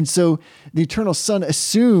 And so the eternal Son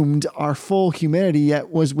assumed our full humanity, yet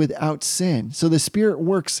was without sin. So the Spirit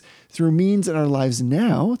works through means in our lives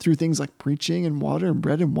now, through things like preaching and water and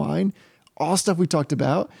bread and wine, all stuff we talked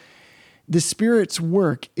about. The Spirit's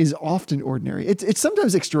work is often ordinary. It's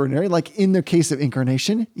sometimes extraordinary, like in the case of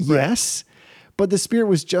incarnation, yes. But the Spirit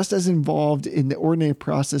was just as involved in the ordinary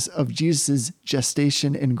process of Jesus's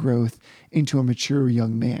gestation and growth into a mature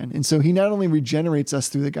young man. And so he not only regenerates us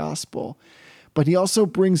through the gospel, but he also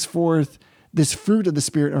brings forth this fruit of the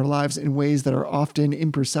Spirit in our lives in ways that are often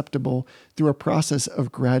imperceptible through a process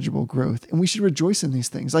of gradual growth. And we should rejoice in these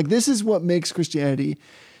things. Like, this is what makes Christianity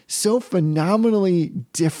so phenomenally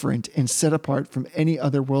different and set apart from any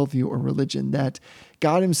other worldview or religion, that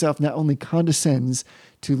God himself not only condescends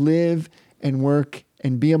to live and work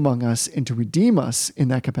and be among us and to redeem us in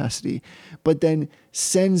that capacity, but then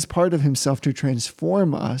sends part of himself to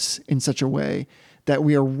transform us in such a way that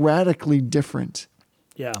we are radically different.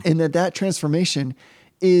 Yeah. And that transformation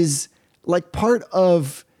is like part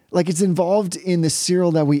of, like, it's involved in the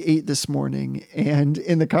cereal that we ate this morning and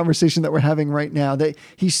in the conversation that we're having right now, that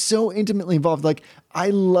he's so intimately involved. Like, I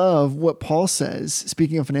love what Paul says,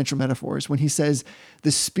 speaking of financial metaphors, when he says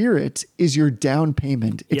the Spirit is your down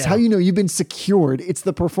payment. It's how you know you've been secured. It's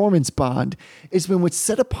the performance bond. It's been what's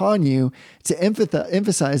set upon you to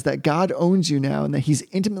emphasize that God owns you now and that he's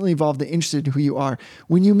intimately involved and interested in who you are.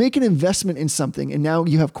 When you make an investment in something and now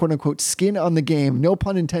you have quote unquote skin on the game, no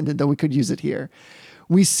pun intended, though we could use it here,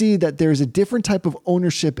 we see that there's a different type of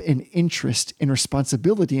ownership and interest and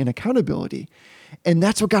responsibility and accountability. And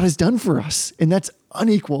that's what God has done for us. And that's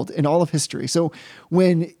unequaled in all of history. So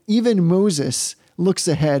when even Moses looks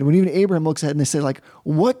ahead, when even Abraham looks ahead and they say, like,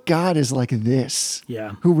 what God is like this?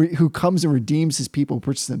 Yeah. Who comes and redeems his people, who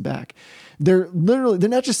purchases them back. They're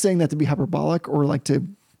not just saying that to be hyperbolic or like to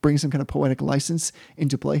bring some kind of poetic license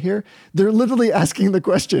into play here. They're literally asking the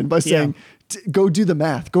question by saying, go do the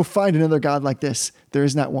math, go find another God like this. There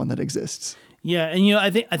is not one that exists. Yeah. And, you know, I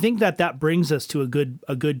think that brings us to a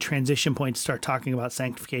good transition point to start talking about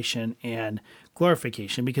sanctification and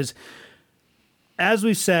glorification, because as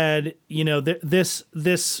we've said, you know, this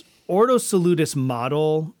Ordo Salutis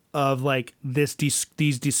model of like these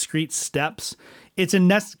discrete steps, it's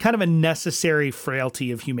kind of a necessary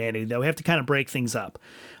frailty of humanity that we have to kind of break things up.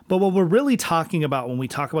 But what we're really talking about when we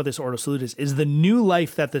talk about this Ordo Salutis is the new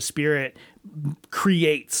life that the Spirit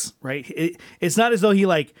creates, right? It's not as though he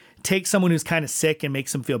like takes someone who's kind of sick and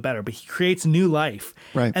makes them feel better, but he creates new life.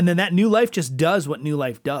 Right. And then that new life just does what new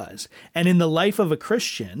life does. And in the life of a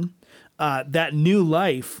Christian, that new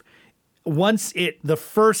life, once the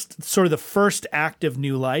first act of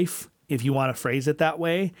new life, if you want to phrase it that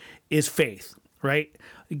way, is faith, right?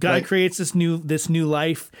 God Right. creates this new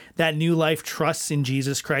life. That new life trusts in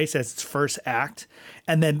Jesus Christ as its first act,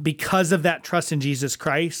 and then because of that trust in Jesus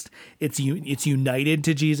Christ, it's united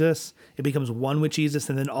to Jesus. It becomes one with Jesus,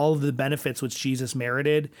 and then all of the benefits which Jesus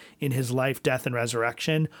merited in his life, death, and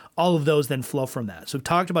resurrection, all of those then flow from that. So we've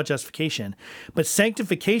talked about justification, but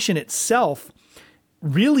sanctification itself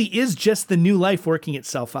really is just the new life working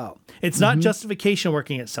itself out. It's not justification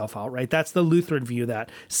working itself out, right? That's the Lutheran view. That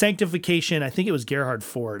sanctification, I think it was Gerhard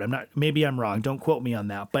Ford. Maybe I'm wrong. Don't quote me on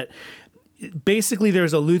that. But basically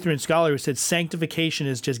there's a Lutheran scholar who said sanctification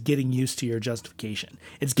is just getting used to your justification.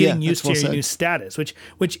 It's getting used to your new status, which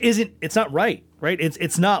isn't, it's not right?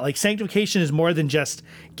 It's not. Like, sanctification is more than just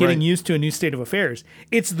getting used to a new state of affairs.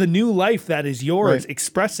 It's the new life that is yours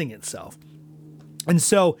expressing itself. And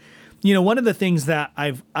so, one of the things that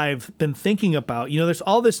I've been thinking about, there's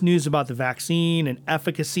all this news about the vaccine and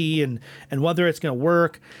efficacy and whether it's going to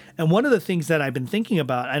work. And one of the things that I've been thinking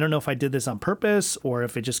about, I don't know if I did this on purpose or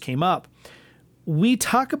if it just came up. We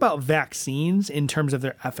talk about vaccines in terms of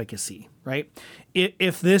their efficacy, right?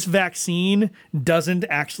 If this vaccine doesn't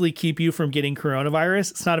actually keep you from getting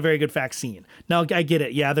coronavirus, it's not a very good vaccine. Now, I get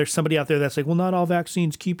it. Yeah, there's somebody out there that's like, well, not all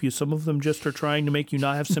vaccines keep you. Some of them just are trying to make you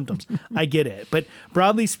not have symptoms. I get it. But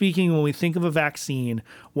broadly speaking, when we think of a vaccine,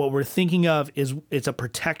 what we're thinking of is it's a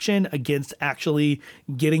protection against actually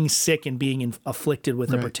getting sick and being afflicted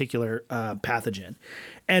with a particular pathogen.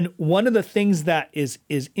 And one of the things that is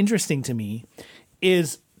interesting to me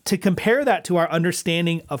is to compare that to our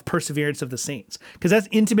understanding of perseverance of the saints, because that's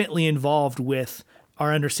intimately involved with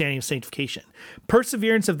our understanding of sanctification.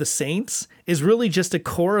 Perseverance of the saints is really just a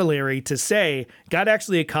corollary to say God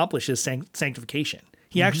actually accomplishes sanctification.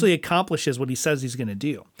 He actually accomplishes what he says he's going to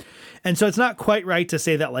do. And so it's not quite right to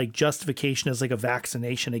say that like justification is like a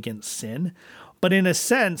vaccination against sin, but in a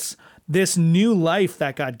sense, this new life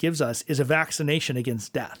that God gives us is a vaccination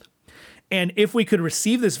against death. And if we could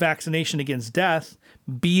receive this vaccination against death,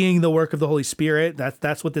 being the work of the Holy Spirit,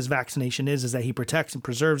 that's what this vaccination is that he protects and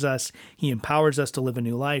preserves us. He empowers us to live a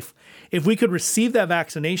new life. If we could receive that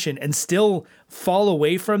vaccination and still fall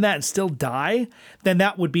away from that and still die, then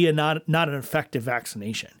that would be not an effective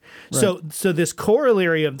vaccination. Right. So this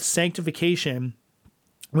corollary of sanctification,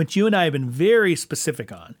 which you and I have been very specific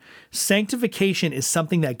on, sanctification is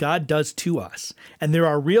something that God does to us. And there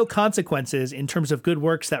are real consequences in terms of good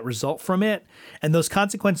works that result from it. And those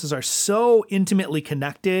consequences are so intimately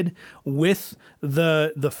connected with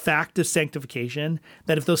the fact of sanctification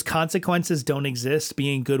that if those consequences don't exist,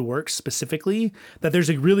 being good works specifically, that there's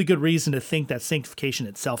a really good reason to think that sanctification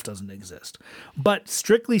itself doesn't exist. But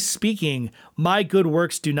strictly speaking, my good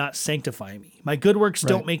works do not sanctify me. My good works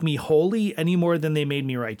don't make me holy any more than they made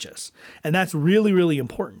me righteous. And that's really, really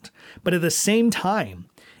important. But at the same time,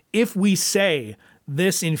 if we say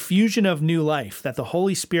this infusion of new life that the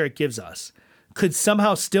Holy Spirit gives us could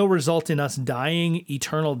somehow still result in us dying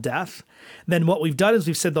eternal death, then what we've done is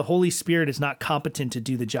we've said the Holy Spirit is not competent to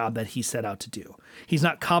do the job that he set out to do. He's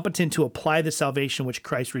not competent to apply the salvation which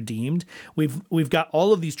Christ redeemed. We've got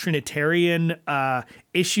all of these Trinitarian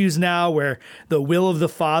issues now where the will of the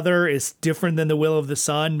Father is different than the will of the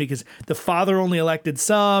Son because the Father only elected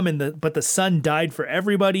some, but the Son died for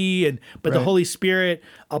everybody, but the Holy Spirit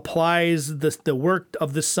applies the work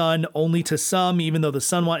of the Son only to some, even though the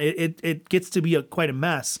Son it gets to be quite a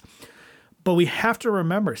mess. But we have to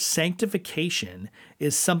remember sanctification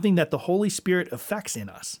is something that the Holy Spirit affects in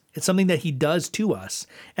us. It's something that he does to us.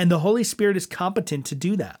 And the Holy Spirit is competent to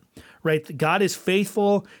do that, right? God is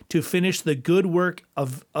faithful to finish the good work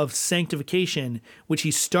of sanctification, which he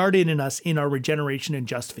started in us in our regeneration and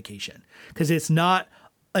justification. Because it's not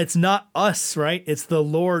us, right? It's the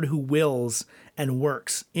Lord who wills and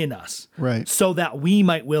works in us. Right. So that we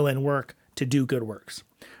might will and work to do good works.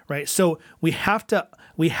 Right. So we have to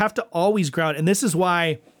always ground. And this is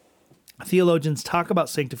why theologians talk about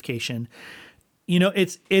sanctification.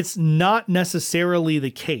 It's not necessarily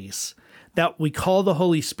the case that we call the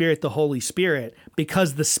Holy Spirit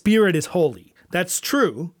because the Spirit is holy. That's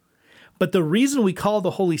true. But the reason we call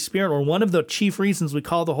the Holy Spirit, or one of the chief reasons we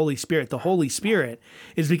call the Holy Spirit,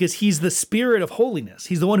 is because he's the Spirit of holiness.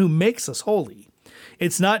 He's the one who makes us holy.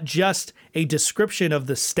 It's not just a description of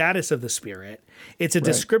the status of the Spirit. It's a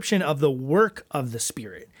description of the work of the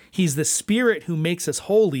Spirit. He's the Spirit who makes us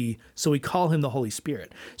holy, so we call him the Holy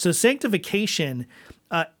Spirit. So sanctification,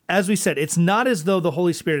 as we said, it's not as though the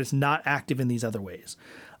Holy Spirit is not active in these other ways.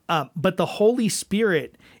 But the Holy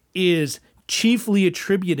Spirit is chiefly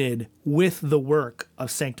attributed with the work of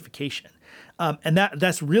sanctification. And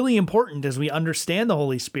that's really important as we understand the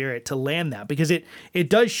Holy Spirit to land that, because it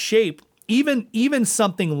does shape even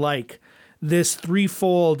something like this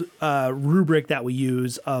threefold rubric that we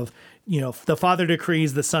use of, the Father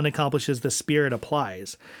decrees, the Son accomplishes, the Spirit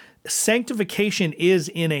applies. Sanctification is,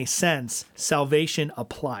 in a sense, salvation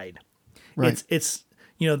applied. Right. It's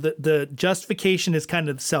the justification is kind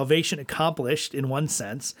of salvation accomplished in one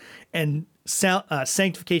sense, and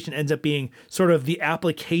sanctification ends up being sort of the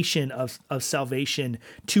application of salvation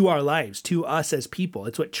to our lives, to us as people.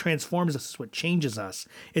 It's what transforms us, it's what changes us,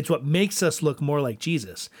 it's what makes us look more like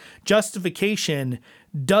Jesus. Justification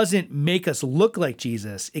doesn't make us look like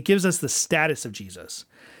Jesus, it gives us the status of Jesus.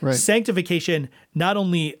 Right. Sanctification not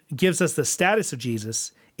only gives us the status of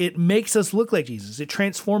Jesus, it makes us look like Jesus. It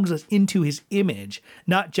transforms us into his image,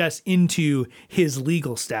 not just into his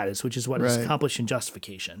legal status, which is what is accomplished in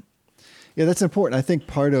justification. Yeah, that's important. I think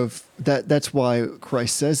part of that's why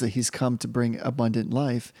Christ says that he's come to bring abundant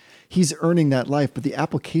life. He's earning that life, but the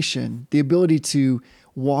application, the ability to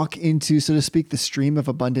walk into, so to speak, the stream of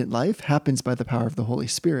abundant life happens by the power of the Holy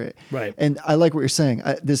Spirit. Right. And I like what you're saying.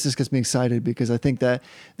 This just gets me excited because I think that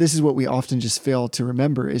this is what we often just fail to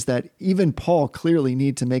remember, is that even Paul clearly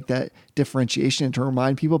need to make that differentiation and to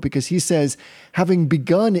remind people, because he says, having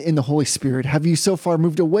begun in the Holy Spirit, have you so far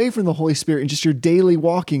moved away from the Holy Spirit in just your daily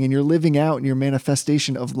walking and your living out and your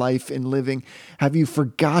manifestation of life and living? Have you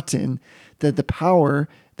forgotten that the power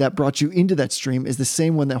that brought you into that stream is the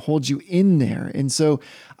same one that holds you in there? And so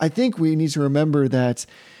I think we need to remember that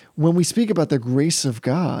when we speak about the grace of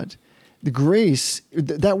God, the grace,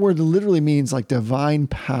 that word literally means like divine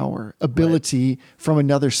power, ability from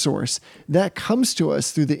another source that comes to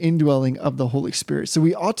us through the indwelling of the Holy Spirit. So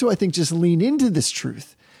we ought to, I think, just lean into this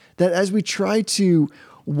truth that as we try to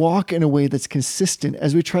walk in a way that's consistent,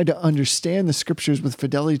 as we try to understand the scriptures with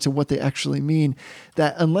fidelity to what they actually mean,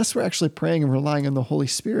 that unless we're actually praying and relying on the Holy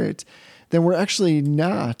Spirit, then we're actually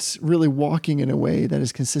not really walking in a way that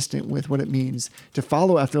is consistent with what it means to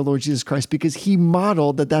follow after the Lord Jesus Christ, because he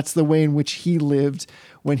modeled that that's the way in which he lived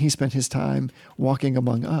when he spent his time walking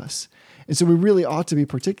among us. And so we really ought to be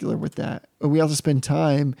particular with that. We ought to spend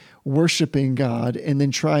time worshiping God and then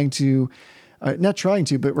not trying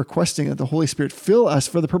to, but requesting that the Holy Spirit fill us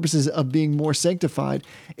for the purposes of being more sanctified.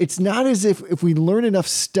 It's not as if we learn enough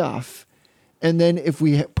stuff and then if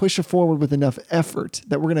we push it forward with enough effort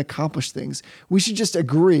that we're going to accomplish things. We should just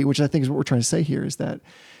agree, which I think is what we're trying to say here, is that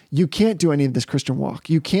you can't do any of this Christian walk.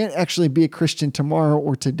 You can't actually be a Christian tomorrow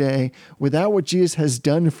or today without what Jesus has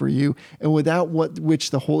done for you and without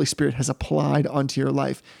which the Holy Spirit has applied onto your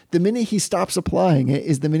life. The minute he stops applying it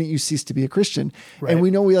is the minute you cease to be a Christian. Right. And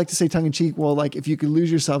we know we like to say tongue in cheek, well, like if you could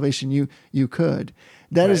lose your salvation, you could.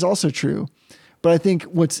 That is also true. But I think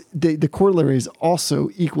what's the corollary is also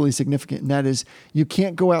equally significant, and that is you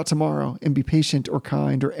can't go out tomorrow and be patient or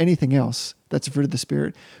kind or anything else that's a fruit of the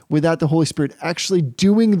Spirit without the Holy Spirit actually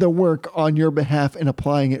doing the work on your behalf and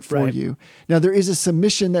applying it for you. Now, there is a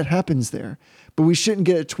submission that happens there, but we shouldn't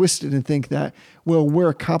get it twisted and think that, well, we're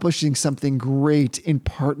accomplishing something great in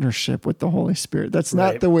partnership with the Holy Spirit. That's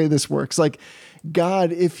not the way this works. Like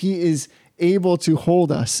God, if he is able to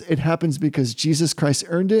hold us, it happens because Jesus Christ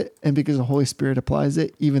earned it and because the Holy Spirit applies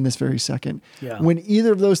it even this very second. Yeah. When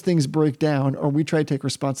either of those things break down or we try to take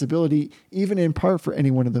responsibility, even in part for any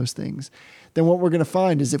one of those things, then what we're going to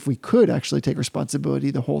find is if we could actually take responsibility,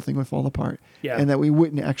 the whole thing would fall apart. Yeah. And that we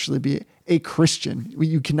wouldn't actually be a Christian.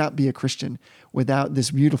 You cannot be a Christian without this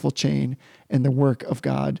beautiful chain and the work of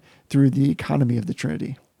God through the economy of the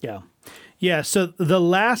Trinity. Yeah. Yeah. So the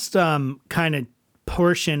last kind of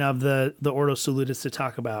portion of the Ordo Salutis to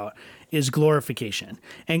talk about is glorification.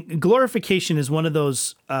 And glorification is one of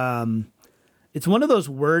those it's one of those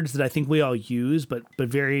words that I think we all use, but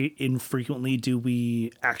very infrequently do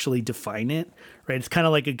we actually define it, right? It's kind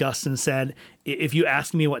of like Augustine said, if you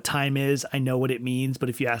ask me what time is, I know what it means, but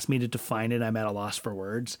if you ask me to define it, I'm at a loss for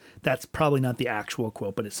words. That's probably not the actual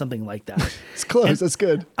quote, but it's something like that. It's close. And that's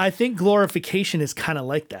good. I think glorification is kind of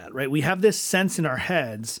like that, right? We have this sense in our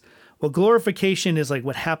heads. Well, glorification is like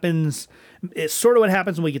what happens, it's sort of what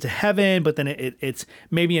happens when we get to heaven, but then it's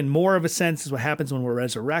maybe in more of a sense is what happens when we're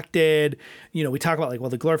resurrected. You know, we talk about like, well,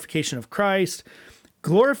 the glorification of Christ.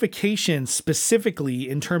 Glorification specifically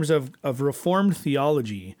in terms of Reformed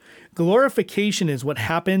theology, glorification is what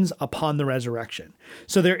happens upon the resurrection.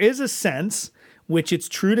 So there is a sense which it's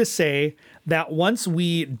true to say that once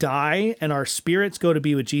we die and our spirits go to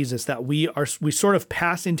be with Jesus, that we sort of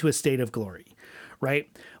pass into a state of glory, right?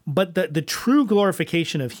 But the true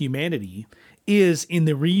glorification of humanity is in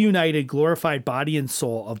the reunited, glorified body and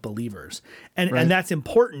soul of believers. And that's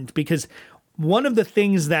important because one of the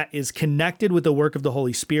things that is connected with the work of the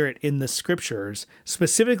Holy Spirit in the scriptures,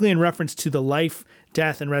 specifically in reference to the life,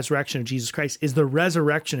 death, and resurrection of Jesus Christ, is the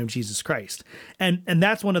resurrection of Jesus Christ. And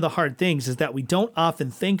that's one of the hard things, is that we don't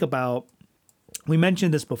often think about, we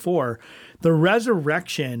mentioned this before, the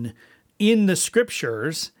resurrection in the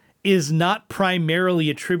scriptures is not primarily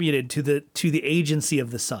attributed to the agency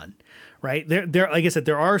of the Son. Right there, like I said,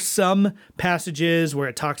 there are some passages where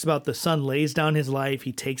it talks about the Son lays down his life,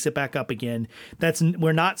 he takes it back up again.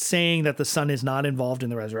 We're not saying that the Son is not involved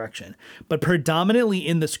in the resurrection, but predominantly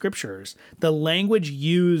in the scriptures, the language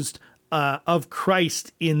used of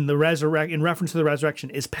Christ in reference to the resurrection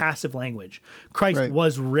is passive language. Christ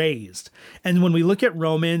was raised. And when we look at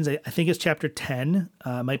Romans, I think it's chapter 10,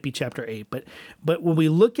 might be chapter 8, but when we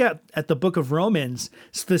look at the book of Romans,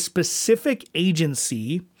 the specific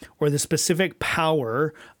agency or the specific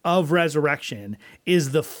power of resurrection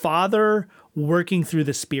is the Father working through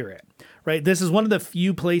the Spirit. Right? This is one of the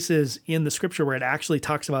few places in the scripture where it actually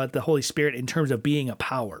talks about the Holy Spirit in terms of being a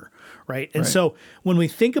power, right? And so when we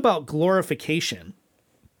think about glorification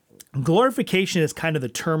is kind of the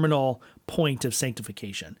terminal point of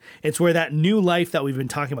sanctification. It's where that new life that we've been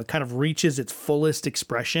talking about kind of reaches its fullest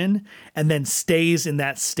expression and then stays in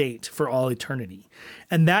that state for all eternity.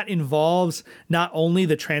 And that involves not only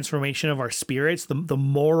the transformation of our spirits, the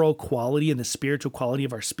moral quality and the spiritual quality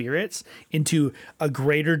of our spirits into a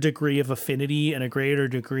greater degree of affinity and a greater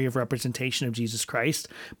degree of representation of Jesus Christ,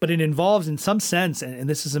 but it involves in some sense, and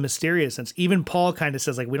this is a mysterious sense, even Paul kind of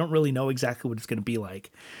says, like, we don't really know exactly what it's going to be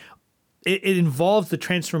like. It involves the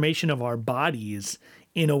transformation of our bodies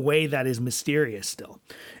in a way that is mysterious still.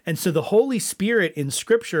 And so the Holy Spirit in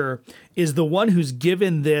Scripture is the one who's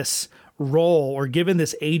given this role or given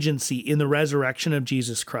this agency in the resurrection of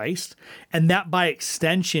Jesus Christ. And that by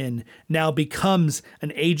extension now becomes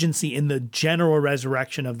an agency in the general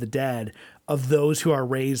resurrection of the dead, of those who are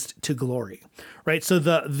raised to glory, right? So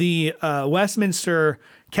the Westminster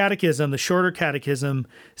Catechism, the Shorter Catechism,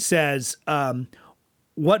 says,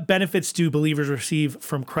 what benefits do believers receive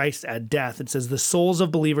from Christ at death? It says the souls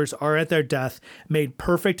of believers are at their death made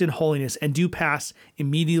perfect in holiness and do pass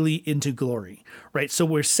immediately into glory, right? So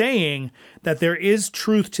we're saying that there is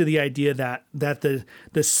truth to the idea that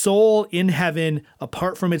the soul in heaven,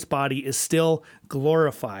 apart from its body, is still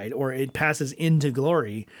glorified, or it passes into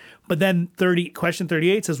glory. But then question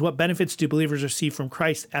 38 says, what benefits do believers receive from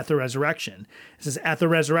Christ at the resurrection? It says, at the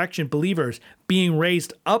resurrection, believers being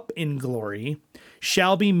raised up in glory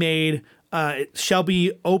shall be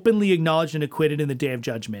openly acknowledged and acquitted in the day of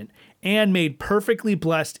judgment, and made perfectly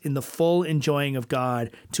blessed in the full enjoying of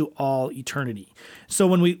God to all eternity. So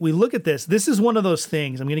when we look at this is one of those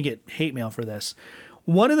things, I'm going to get hate mail for this.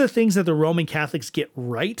 One of the things that the Roman Catholics get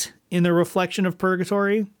right in their reflection of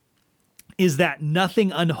purgatory is that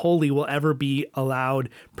nothing unholy will ever be allowed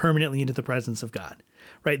permanently into the presence of God,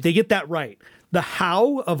 right? They get that right. The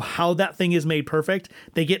how that thing is made perfect,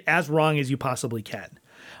 they get as wrong as you possibly can.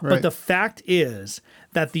 Right. But the fact is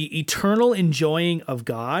that the eternal enjoying of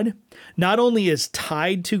God not only is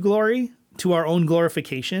tied to glory, to our own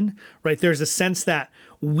glorification, right? There's a sense that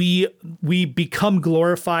we become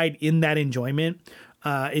glorified in that enjoyment.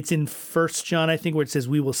 It's in 1 John, I think, where it says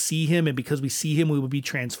we will see him, and because we see him, we will be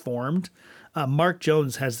transformed. Mark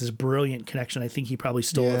Jones has this brilliant connection. I think he probably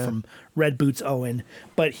stole it from Red Boots Owen,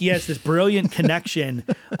 but he has this brilliant connection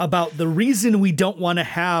about the reason we don't want to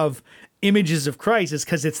have images of Christ is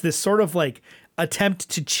because it's this sort of like attempt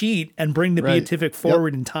to cheat and bring the beatific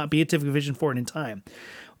forward in time, beatific vision forward in time.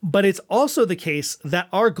 But it's also the case that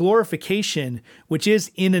our glorification, which is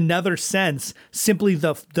in another sense simply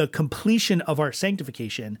the completion of our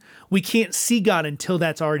sanctification, we can't see God until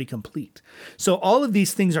that's already complete. So all of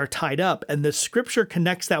these things are tied up, and the scripture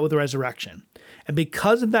connects that with resurrection. And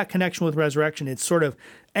because of that connection with resurrection, it's sort of,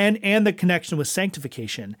 and the connection with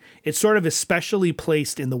sanctification, it's sort of especially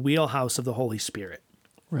placed in the wheelhouse of the Holy Spirit.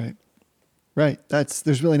 Right. Right.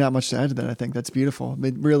 There's really not much to add to that. I think that's beautiful. I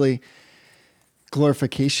mean, really,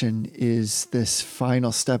 glorification is this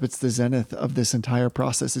final step. It's the zenith of this entire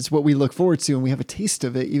process. It's what we look forward to, and we have a taste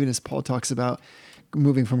of it, even as Paul talks about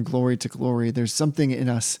moving from glory to glory. There's something in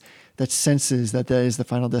us that senses that is the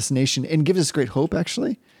final destination, and gives us great hope,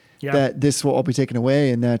 actually, that this will all be taken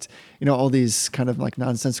away, and that, all these kind of like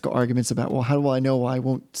nonsensical arguments about, well, how do I know I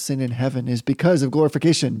won't sin in heaven, is because of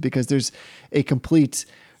glorification, because there's a complete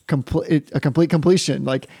completion.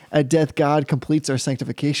 Like at death, God completes our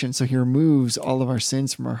sanctification. So he removes all of our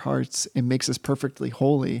sins from our hearts and makes us perfectly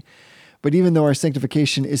holy. But even though our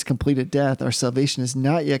sanctification is complete at death, our salvation is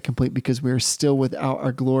not yet complete because we are still without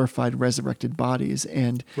our glorified, resurrected bodies.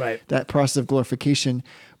 And Right. that process of glorification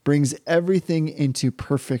brings everything into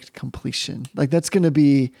perfect completion. Like that's going to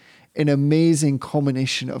be an amazing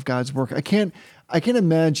culmination of God's work. I can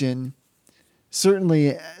imagine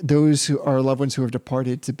certainly those who are loved ones who have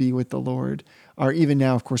departed to be with the Lord are even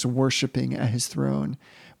now, of course, worshiping at his throne.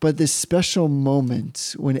 But this special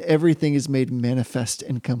moment when everything is made manifest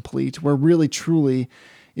and complete, where really truly,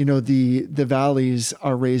 the valleys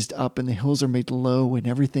are raised up and the hills are made low and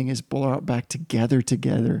everything is brought back together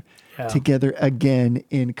again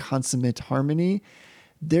in consummate harmony.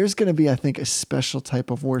 There's going to be, I think, a special type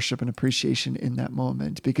of worship and appreciation in that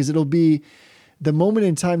moment, because it'll be the moment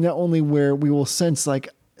in time not only where we will sense like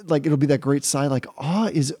it'll be that great sign, like all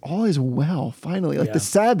is well, finally, like the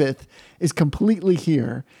Sabbath is completely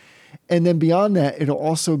here. And then beyond that, it'll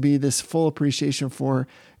also be this full appreciation for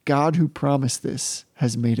God who promised this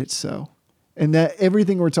has made it so. And that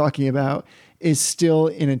everything we're talking about is still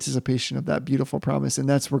in anticipation of that beautiful promise. And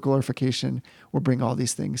that's where glorification will bring all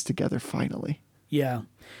these things together finally. Yeah.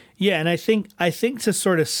 Yeah. And I think to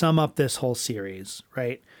sort of sum up this whole series,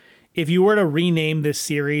 right? If you were to rename this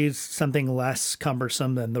series something less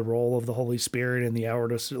cumbersome than the role of the Holy Spirit in the hour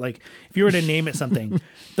to, like, if you were to name it something,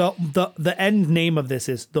 the end name of this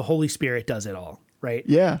is the Holy Spirit does it all, right?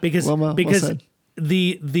 Yeah. Because well said.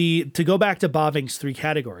 the to go back to Bavinck's 3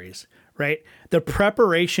 categories, right? The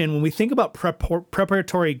preparation, when we think about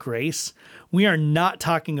preparatory grace, we are not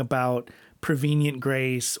talking about prevenient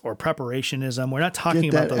grace or preparationism. We're not talking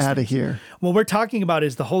about those things. Get that out of here. What we're talking about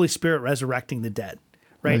is the Holy Spirit resurrecting the dead.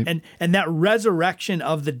 Right. And that resurrection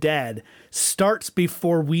of the dead starts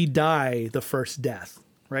before we die the first death.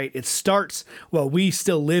 Right. It starts while we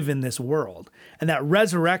still live in this world. And that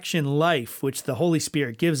resurrection life, which the Holy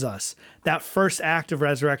Spirit gives us, that first act of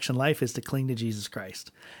resurrection life is to cling to Jesus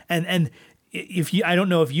Christ. And I don't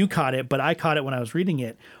know if you caught it, but I caught it when I was reading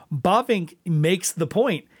it. Bavinck makes the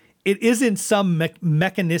point. It isn't some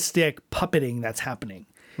mechanistic puppeting that's happening.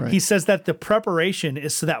 Right. He says that the preparation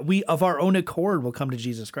is so that we of our own accord will come to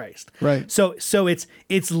Jesus Christ. Right. So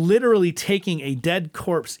it's literally taking a dead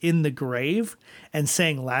corpse in the grave and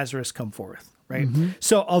saying, Lazarus, come forth. Right. Mm-hmm.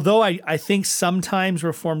 So although I think sometimes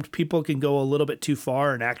Reformed people can go a little bit too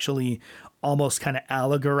far and actually almost kind of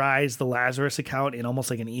allegorize the Lazarus account in almost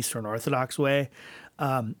like an Eastern Orthodox way,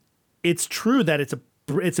 it's true that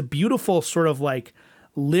it's a beautiful sort of like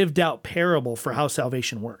lived out parable for how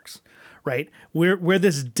salvation works. Right? We're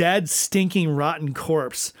this dead, stinking, rotten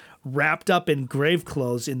corpse wrapped up in grave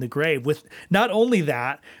clothes in the grave with not only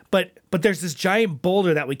that, but there's this giant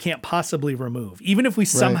boulder that we can't possibly remove. Even if we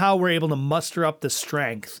somehow were able to muster up the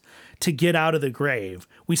strength to get out of the grave,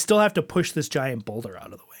 we still have to push this giant boulder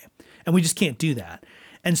out of the way. And we just can't do that.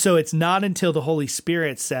 And so it's not until the Holy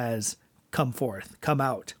Spirit says, come forth, come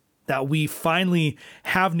out, that we finally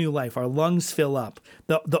have new life. Our lungs fill up.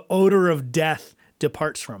 The odor of death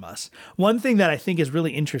departs from us. One thing that I think is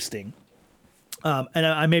really interesting, and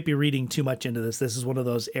I might be reading too much into this. This is one of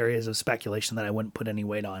those areas of speculation that I wouldn't put any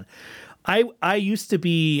weight on. I used to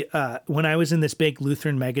be, when I was in this big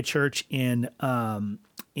Lutheran megachurch in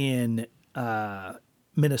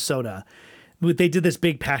Minnesota, they did this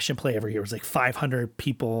big passion play every year. It was like 500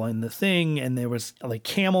 people in the thing, and there was like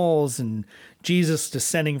camels and Jesus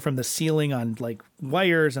descending from the ceiling on like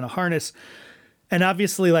wires and a harness. And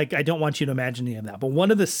obviously, like, I don't want you to imagine any of that. But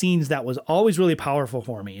one of the scenes that was always really powerful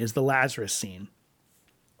for me is the Lazarus scene.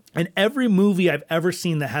 And every movie I've ever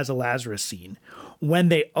seen that has a Lazarus scene, when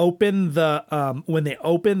they open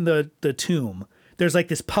the tomb, there's like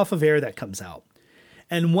this puff of air that comes out.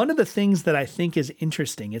 And one of the things that I think is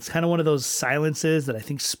interesting, it's kind of one of those silences that I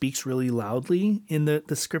think speaks really loudly in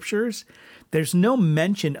the scriptures. There's no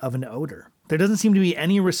mention of an odor. There doesn't seem to be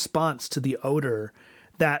any response to the odor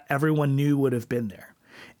that everyone knew would have been there.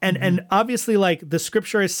 And obviously, like, the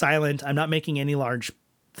scripture is silent. I'm not making any large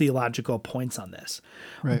theological points on this.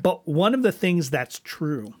 Right. But one of the things that's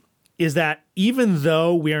true is that even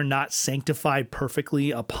though we are not sanctified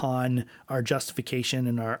perfectly upon our justification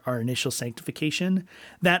and our initial sanctification,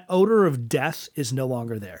 that odor of death is no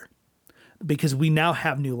longer there because we now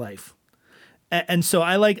have new life. And so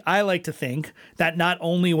I like to think that not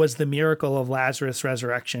only was the miracle of Lazarus'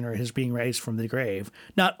 resurrection or his being raised from the grave,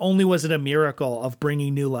 not only was it a miracle of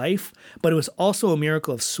bringing new life, but it was also a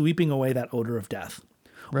miracle of sweeping away that odor of death.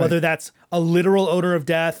 Right. Whether that's a literal odor of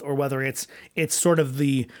death or whether it's sort of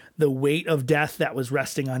the weight of death that was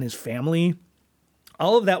resting on his family,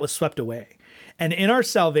 all of that was swept away. And in our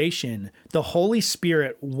salvation, the Holy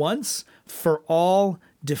Spirit once for all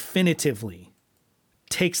definitively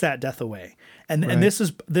takes that death away. And Right. and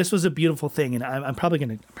this was a beautiful thing, and I'm probably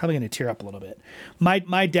gonna tear up a little bit.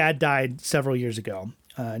 My dad died several years ago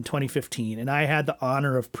in 2015, and I had the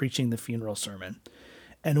honor of preaching the funeral sermon.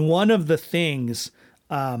 And one of the things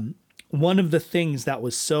that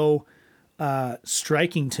was so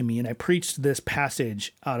striking to me, and I preached this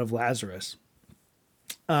passage out of Lazarus,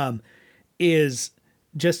 is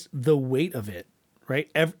just the weight of it. Right,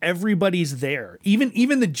 everybody's there.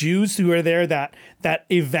 Even the Jews who are there that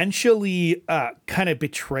eventually kind of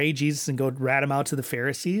betray Jesus and go rat him out to the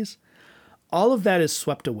Pharisees. All of that is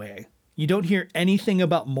swept away. You don't hear anything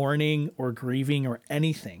about mourning or grieving or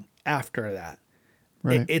anything after that.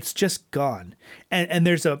 Right. It's just gone. And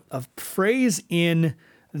there's a phrase in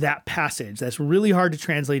that passage that's really hard to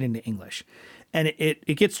translate into English, and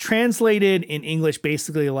it gets translated in English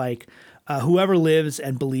basically like whoever lives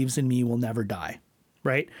and believes in me will never die.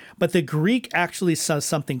 Right. But the Greek actually says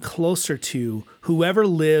something closer to whoever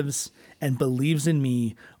lives and believes in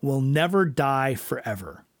me will never die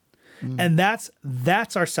forever. And that's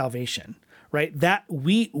our salvation, right? That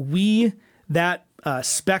that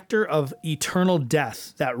specter of eternal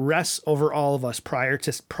death that rests over all of us prior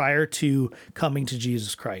to coming to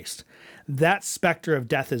Jesus Christ. That specter of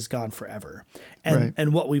death is gone forever.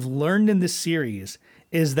 And what we've learned in this series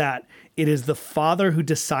is that it is the Father who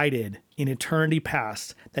decided in eternity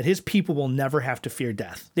past that his people will never have to fear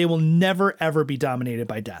death. They will never, ever be dominated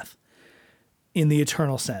by death in the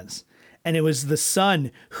eternal sense. And it was the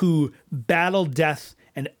Son who battled death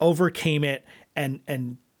and overcame it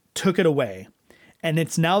and took it away. And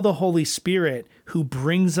it's now the Holy Spirit who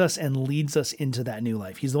brings us and leads us into that new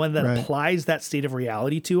life. He's the one that applies that state of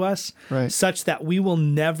reality to us such that we will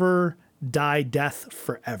never die death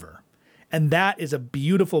forever. And that is a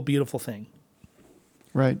beautiful, beautiful thing.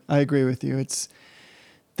 Right. I agree with you. It's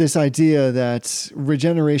this idea that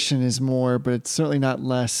regeneration is more, but it's certainly not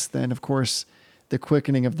less than, of course, the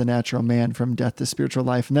quickening of the natural man from death to spiritual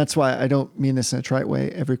life. And that's why I don't mean this in a trite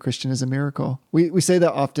way. Every Christian is a miracle. We say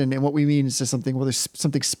that often, and what we mean is just something, well, there's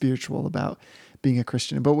something spiritual about being a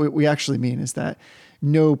Christian. But what we actually mean is that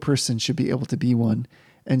no person should be able to be one.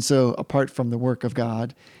 And so apart from the work of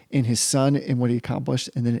God in his Son and what he accomplished,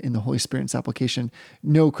 and then in the Holy Spirit's application,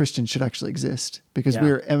 no Christian should actually exist because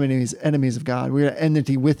we are enemies of God. We are at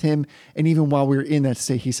enmity with him. And even while we were in that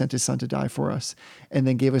state, he sent his Son to die for us and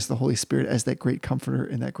then gave us the Holy Spirit as that great comforter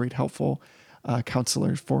and that great helpful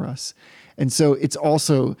counselor for us. And so it's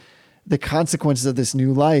also the consequences of this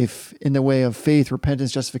new life in the way of faith,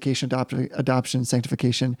 repentance, justification, adoption,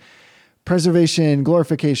 sanctification, preservation,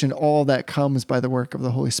 glorification, all that comes by the work of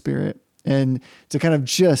the Holy Spirit. And to kind of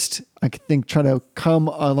just, I think, try to come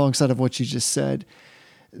alongside of what you just said,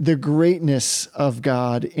 the greatness of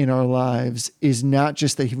God in our lives is not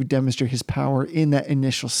just that he would demonstrate his power in that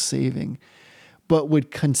initial saving, but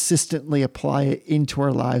would consistently apply it into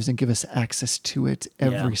our lives and give us access to it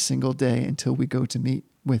every single day until we go to meet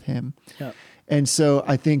with him. Yeah. And so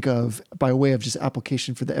I think of, by way of just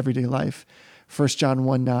application for the everyday life, 1 John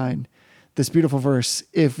 1:9, this beautiful verse,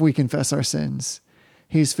 if we confess our sins,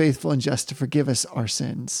 he's faithful and just to forgive us our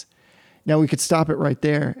sins. Now we could stop it right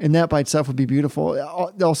there, and that by itself would be beautiful.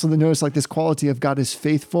 Also, notice like this quality of God is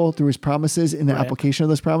faithful through his promises in the application of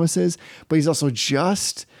those promises, but he's also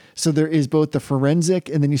just. So there is both the forensic,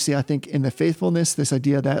 and then you see, I think, in the faithfulness, this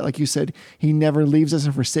idea that, like you said, he never leaves us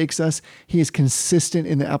and forsakes us. He is consistent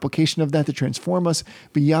in the application of that to transform us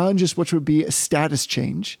beyond just what would be a status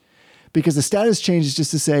change. Because the status change is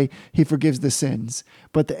just to say he forgives the sins.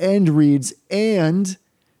 But the end reads, and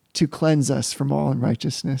to cleanse us from all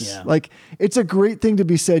unrighteousness. Yeah. Like, it's a great thing to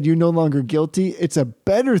be said, you're no longer guilty. It's a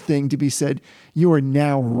better thing to be said, you are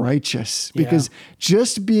now righteous. Because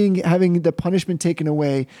just having the punishment taken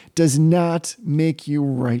away does not make you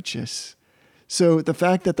righteous. So the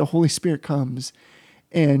fact that the Holy Spirit comes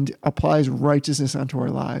and applies righteousness onto our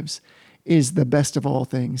lives is the best of all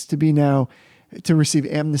things. To receive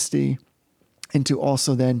amnesty and to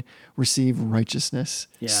also then receive righteousness.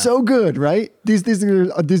 Yeah. So good, right? These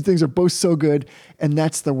things are both so good, and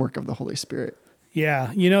that's the work of the Holy Spirit.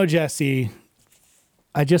 Yeah. Jesse,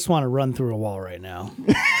 I just want to run through a wall right now.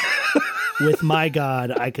 With my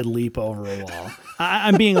God, I could leap over a wall.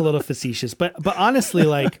 I'm being a little facetious, but honestly,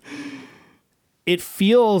 like, it's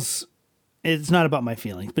not about my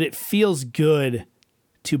feelings, but it feels good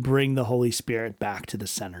to bring the Holy Spirit back to the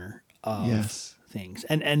center of things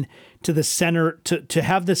and to the center, to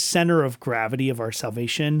have the center of gravity of our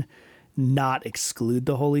salvation not exclude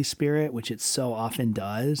the Holy Spirit, which it so often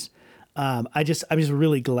does. I'm just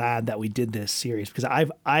really glad that we did this series because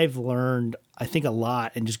I've learned, I think, a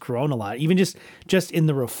lot and just grown a lot, even just in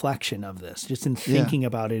the reflection of this, just in thinking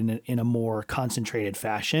about it in a more concentrated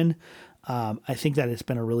fashion. I think that it's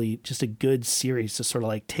been just a good series to sort of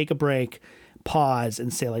like take a break, pause,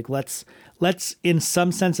 and say like, let's in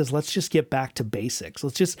some senses, let's just get back to basics.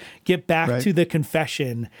 Let's just get back to the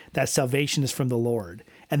confession that salvation is from the Lord.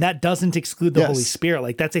 And that doesn't exclude the Holy Spirit.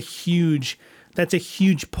 Like that's a huge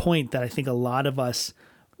point that I think a lot of us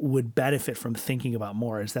would benefit from thinking about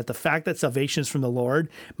more, is that the fact that salvation is from the Lord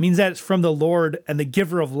means that it's from the Lord and the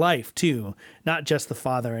giver of life too, not just the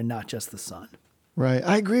Father and not just the Son. Right.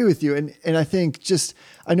 I agree with you. And I think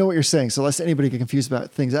I know what you're saying. So lest anybody get confused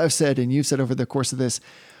about things I've said and you've said over the course of this,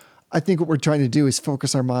 I think what we're trying to do is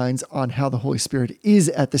focus our minds on how the Holy Spirit is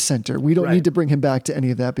at the center. We don't need to bring him back to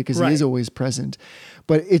any of that because he is always present.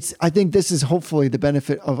 But I think this is hopefully the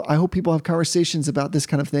benefit of, I hope people have conversations about this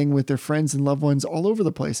kind of thing with their friends and loved ones all over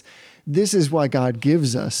the place. This is why God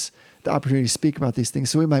gives us the opportunity to speak about these things,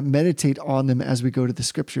 so we might meditate on them as we go to the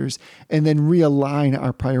scriptures and then realign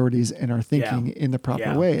our priorities and our thinking in the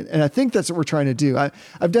proper way. And I think that's what we're trying to do.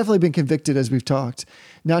 I've definitely been convicted as we've talked,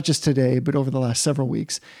 not just today, but over the last several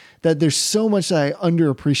weeks, that there's so much that I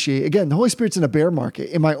underappreciate. Again, the Holy Spirit's in a bear market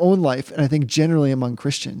in my own life, and I think generally among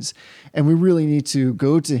Christians. And we really need to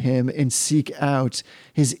go to him and seek out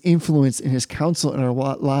his influence and his counsel in our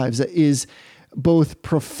lives that is both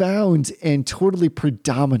profound and totally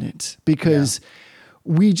predominant, because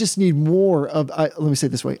we just need more of, let me say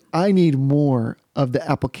it this way. I need more of the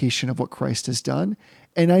application of what Christ has done.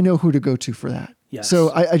 And I know who to go to for that. Yes.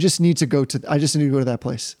 So I just need to go to that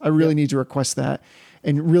place. I really need to request that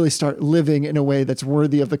and really start living in a way that's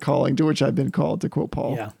worthy of the calling to which I've been called, to quote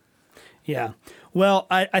Paul. Yeah. Yeah. Well,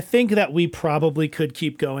 I think that we probably could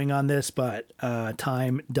keep going on this, but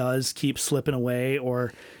time does keep slipping away,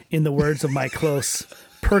 or in the words of my close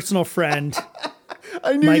personal friend,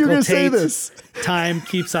 I knew you were going to say this. Time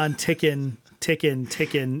keeps on ticking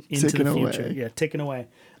into the future. Away. Yeah, ticking away.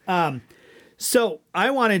 So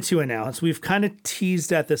I wanted to announce, we've kind of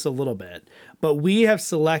teased at this a little bit, but we have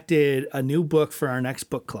selected a new book for our next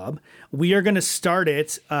book club. We are going to start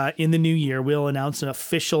it in the new year. We'll announce an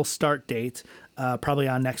official start date probably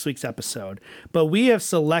on next week's episode. But we have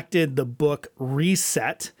selected the book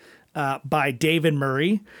Reset by David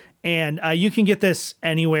Murray. And you can get this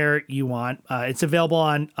anywhere you want. It's available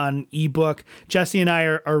on ebook. Jesse and I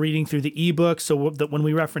are reading through the ebook, so that when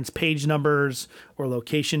we reference page numbers or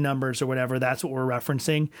location numbers or whatever, that's what we're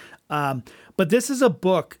referencing. But this is a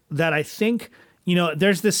book that I think,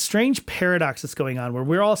 there's this strange paradox that's going on where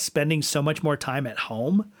we're all spending so much more time at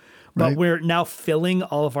home, but we're now filling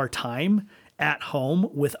all of our time at home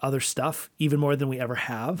with other stuff, even more than we ever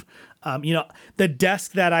have. The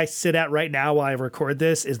desk that I sit at right now while I record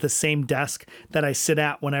this is the same desk that I sit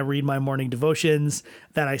at when I read my morning devotions,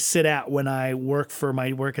 that I sit at when I work for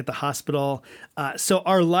my work at the hospital. So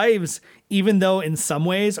our lives, even though in some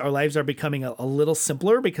ways our lives are becoming a little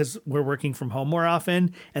simpler because we're working from home more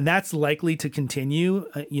often, and that's likely to continue,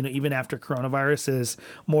 even after coronavirus is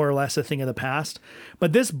more or less a thing of the past.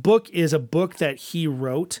 But this book is a book that he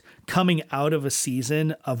wrote coming out of a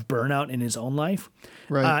season of burnout in his own life.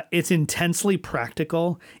 Right. It's intensely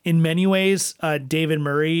practical. In many ways, David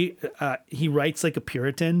Murray, he writes like a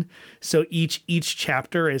Puritan. So each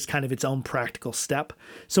chapter is kind of its own practical step.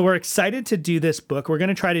 So we're excited to do this book. We're going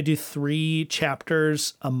to try to do 3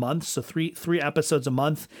 chapters a month. So three episodes a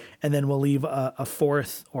month. And then we'll leave a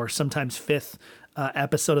fourth or sometimes fifth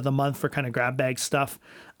episode of the month for kind of grab bag stuff.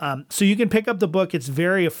 So you can pick up the book. It's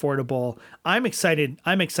very affordable. I'm excited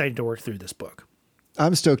to work through this book.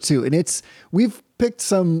 I'm stoked too. And we've picked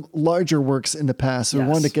some larger works in the past. So we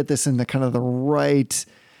wanted to get this in the kind of the right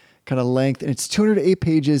kind of length, and it's 208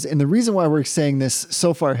 pages. And the reason why we're saying this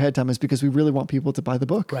so far ahead of time is because we really want people to buy the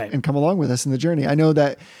book and come along with us in the journey. I know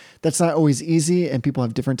that that's not always easy and people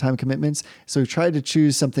have different time commitments. So we tried to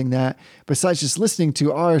choose something that, besides just listening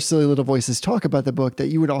to our silly little voices talk about the book, that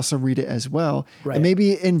you would also read it as well. And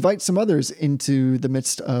maybe invite some others into the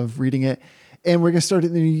midst of reading it. And we're going to start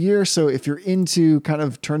in the new year. So if you're into kind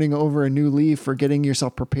of turning over a new leaf or getting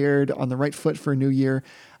yourself prepared on the right foot for a new year,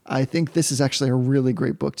 I think this is actually a really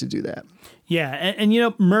great book to do that. Yeah. And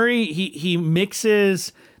Murray, he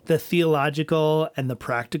mixes the theological and the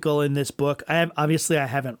practical in this book. I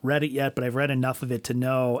haven't read it yet, but I've read enough of it to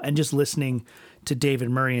know, and just listening to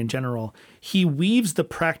David Murray in general, he weaves the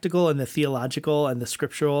practical and the theological and the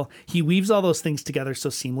scriptural. He weaves all those things together so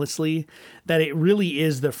seamlessly that it really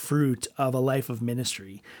is the fruit of a life of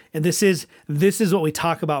ministry. And this is what we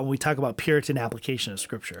talk about when we talk about Puritan application of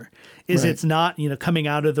scripture. Is It's not, coming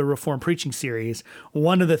out of the Reformed preaching series,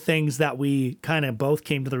 one of the things that we kind of both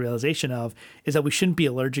came to the realization of is that we shouldn't be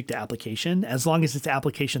allergic to application as long as it's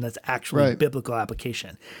application that's actually biblical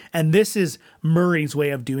application. And this is Murray's way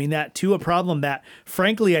of doing that to a problem that,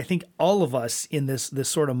 frankly, I think all of us in this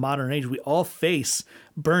sort of modern age, we all face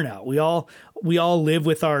burnout. We all live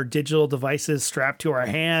with our digital devices strapped to our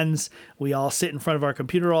hands. We all sit in front of our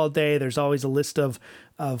computer all day. There's always a list of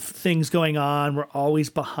things going on. We're always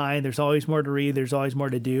behind. There's always more to read. There's always more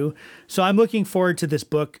to do. So I'm looking forward to this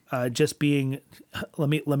book just being, let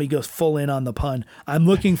me go full in on the pun. I'm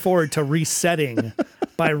looking forward to resetting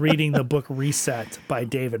by reading the book Reset by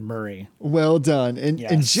David Murray. Well done.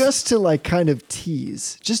 And just to like kind of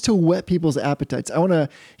tease, just to whet people's appetites,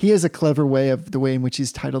 he has a clever way of the way in which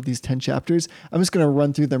he's titled these 10 chapters. I'm just going to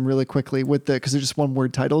run through them really quickly because they're just one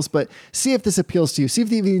word titles, but see if this appeals to you. See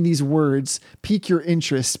if even these words pique your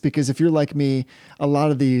interest, because if you're like me, a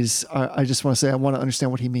lot of these, I just want to say, I want to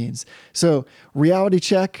understand what he means. So reality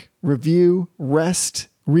check, review, rest,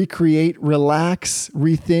 recreate, relax,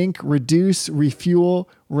 rethink, reduce, refuel,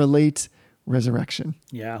 relate, resurrection.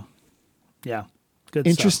 Yeah. Good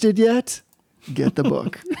Interested stuff. Yet? Get the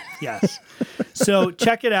book. Yes. So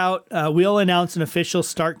check it out. We'll announce an official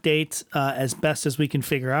start date as best as we can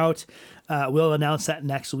figure out. We'll announce that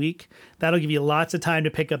next week. That'll give you lots of time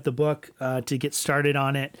to pick up the book, to get started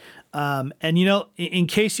on it. And, in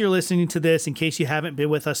case you're listening to this, in case you haven't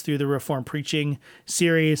been with us through the Reformed Preaching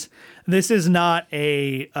series, this is not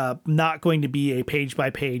going to be a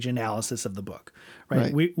page-by-page analysis of the book.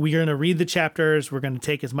 Right. We're going to read the chapters. We're going to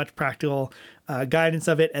take as much practical guidance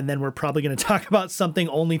of it, and then we're probably going to talk about something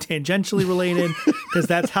only tangentially related because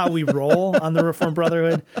that's how we roll on the Reformed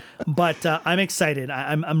Brotherhood. But I'm excited.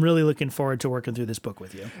 I'm really looking forward to working through this book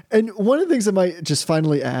with you. And one of the things I might just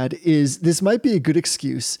finally add is this might be a good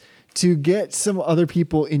excuse to get some other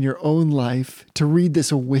people in your own life to read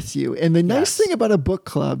this with you. And the nice thing about a book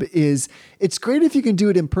club is it's great if you can do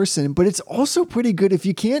it in person, but it's also pretty good if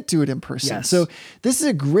you can't do it in person. Yes. So this is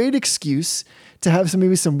a great excuse to have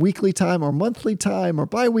maybe some weekly time or monthly time or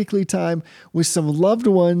bi-weekly time with some loved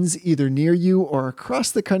ones either near you or across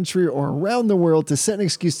the country or around the world to set an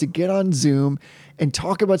excuse to get on Zoom and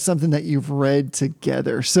talk about something that you've read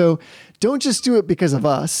together. So don't just do it because of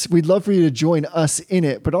us. We'd love for you to join us in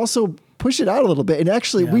it, but also push it out a little bit. And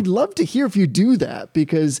actually, we'd love to hear if you do that,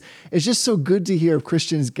 because it's just so good to hear of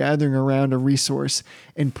Christians gathering around a resource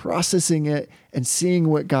and processing it and seeing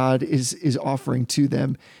what God is offering to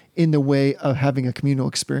them in the way of having a communal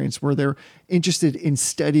experience where they're interested in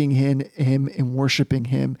studying him and worshiping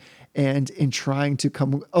him and in trying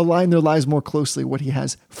to align their lives more closely with what he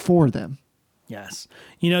has for them. Yes.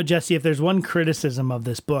 Jesse, if there's one criticism of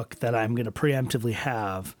this book that I'm going to preemptively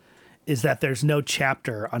have, is that there's no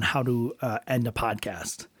chapter on how to end a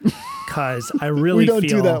podcast. Because I really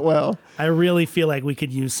do that well. I really feel like we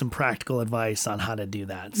could use some practical advice on how to do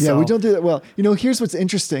that. Yeah, we don't do that well. Here's what's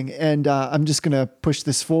interesting, and I'm just going to push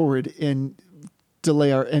this forward and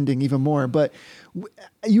delay our ending even more. But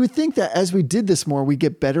you would think that as we did this more, we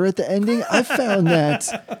get better at the ending. I found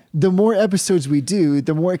that the more episodes we do,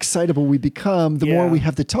 the more excitable we become, the more we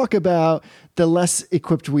have to talk about, the less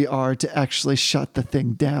equipped we are to actually shut the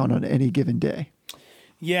thing down on any given day.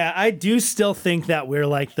 Yeah, I do still think that we're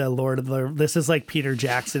like this is like Peter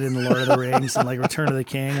Jackson in the Lord of the Rings and like Return of the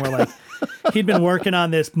King, where like he'd been working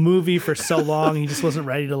on this movie for so long, he just wasn't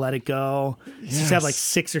ready to let it go. Yes. He's had like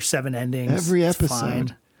 6 or 7 endings. Every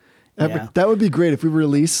episode. That would be great if we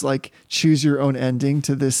release like choose your own ending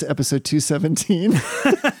to this episode 217.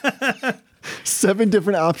 7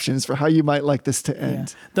 different options for how you might like this to end.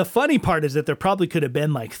 Yeah. The funny part is that there probably could have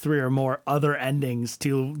been like 3 or more other endings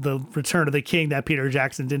to the Return of the King that Peter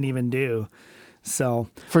Jackson didn't even do. So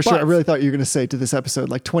for sure, I really thought you were going to say to this episode,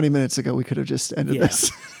 like 20 minutes ago, we could have just ended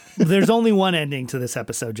this. There's only one ending to this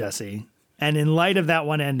episode, Jesse. And in light of that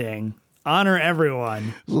one ending, honor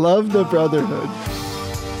everyone. Love the brotherhood.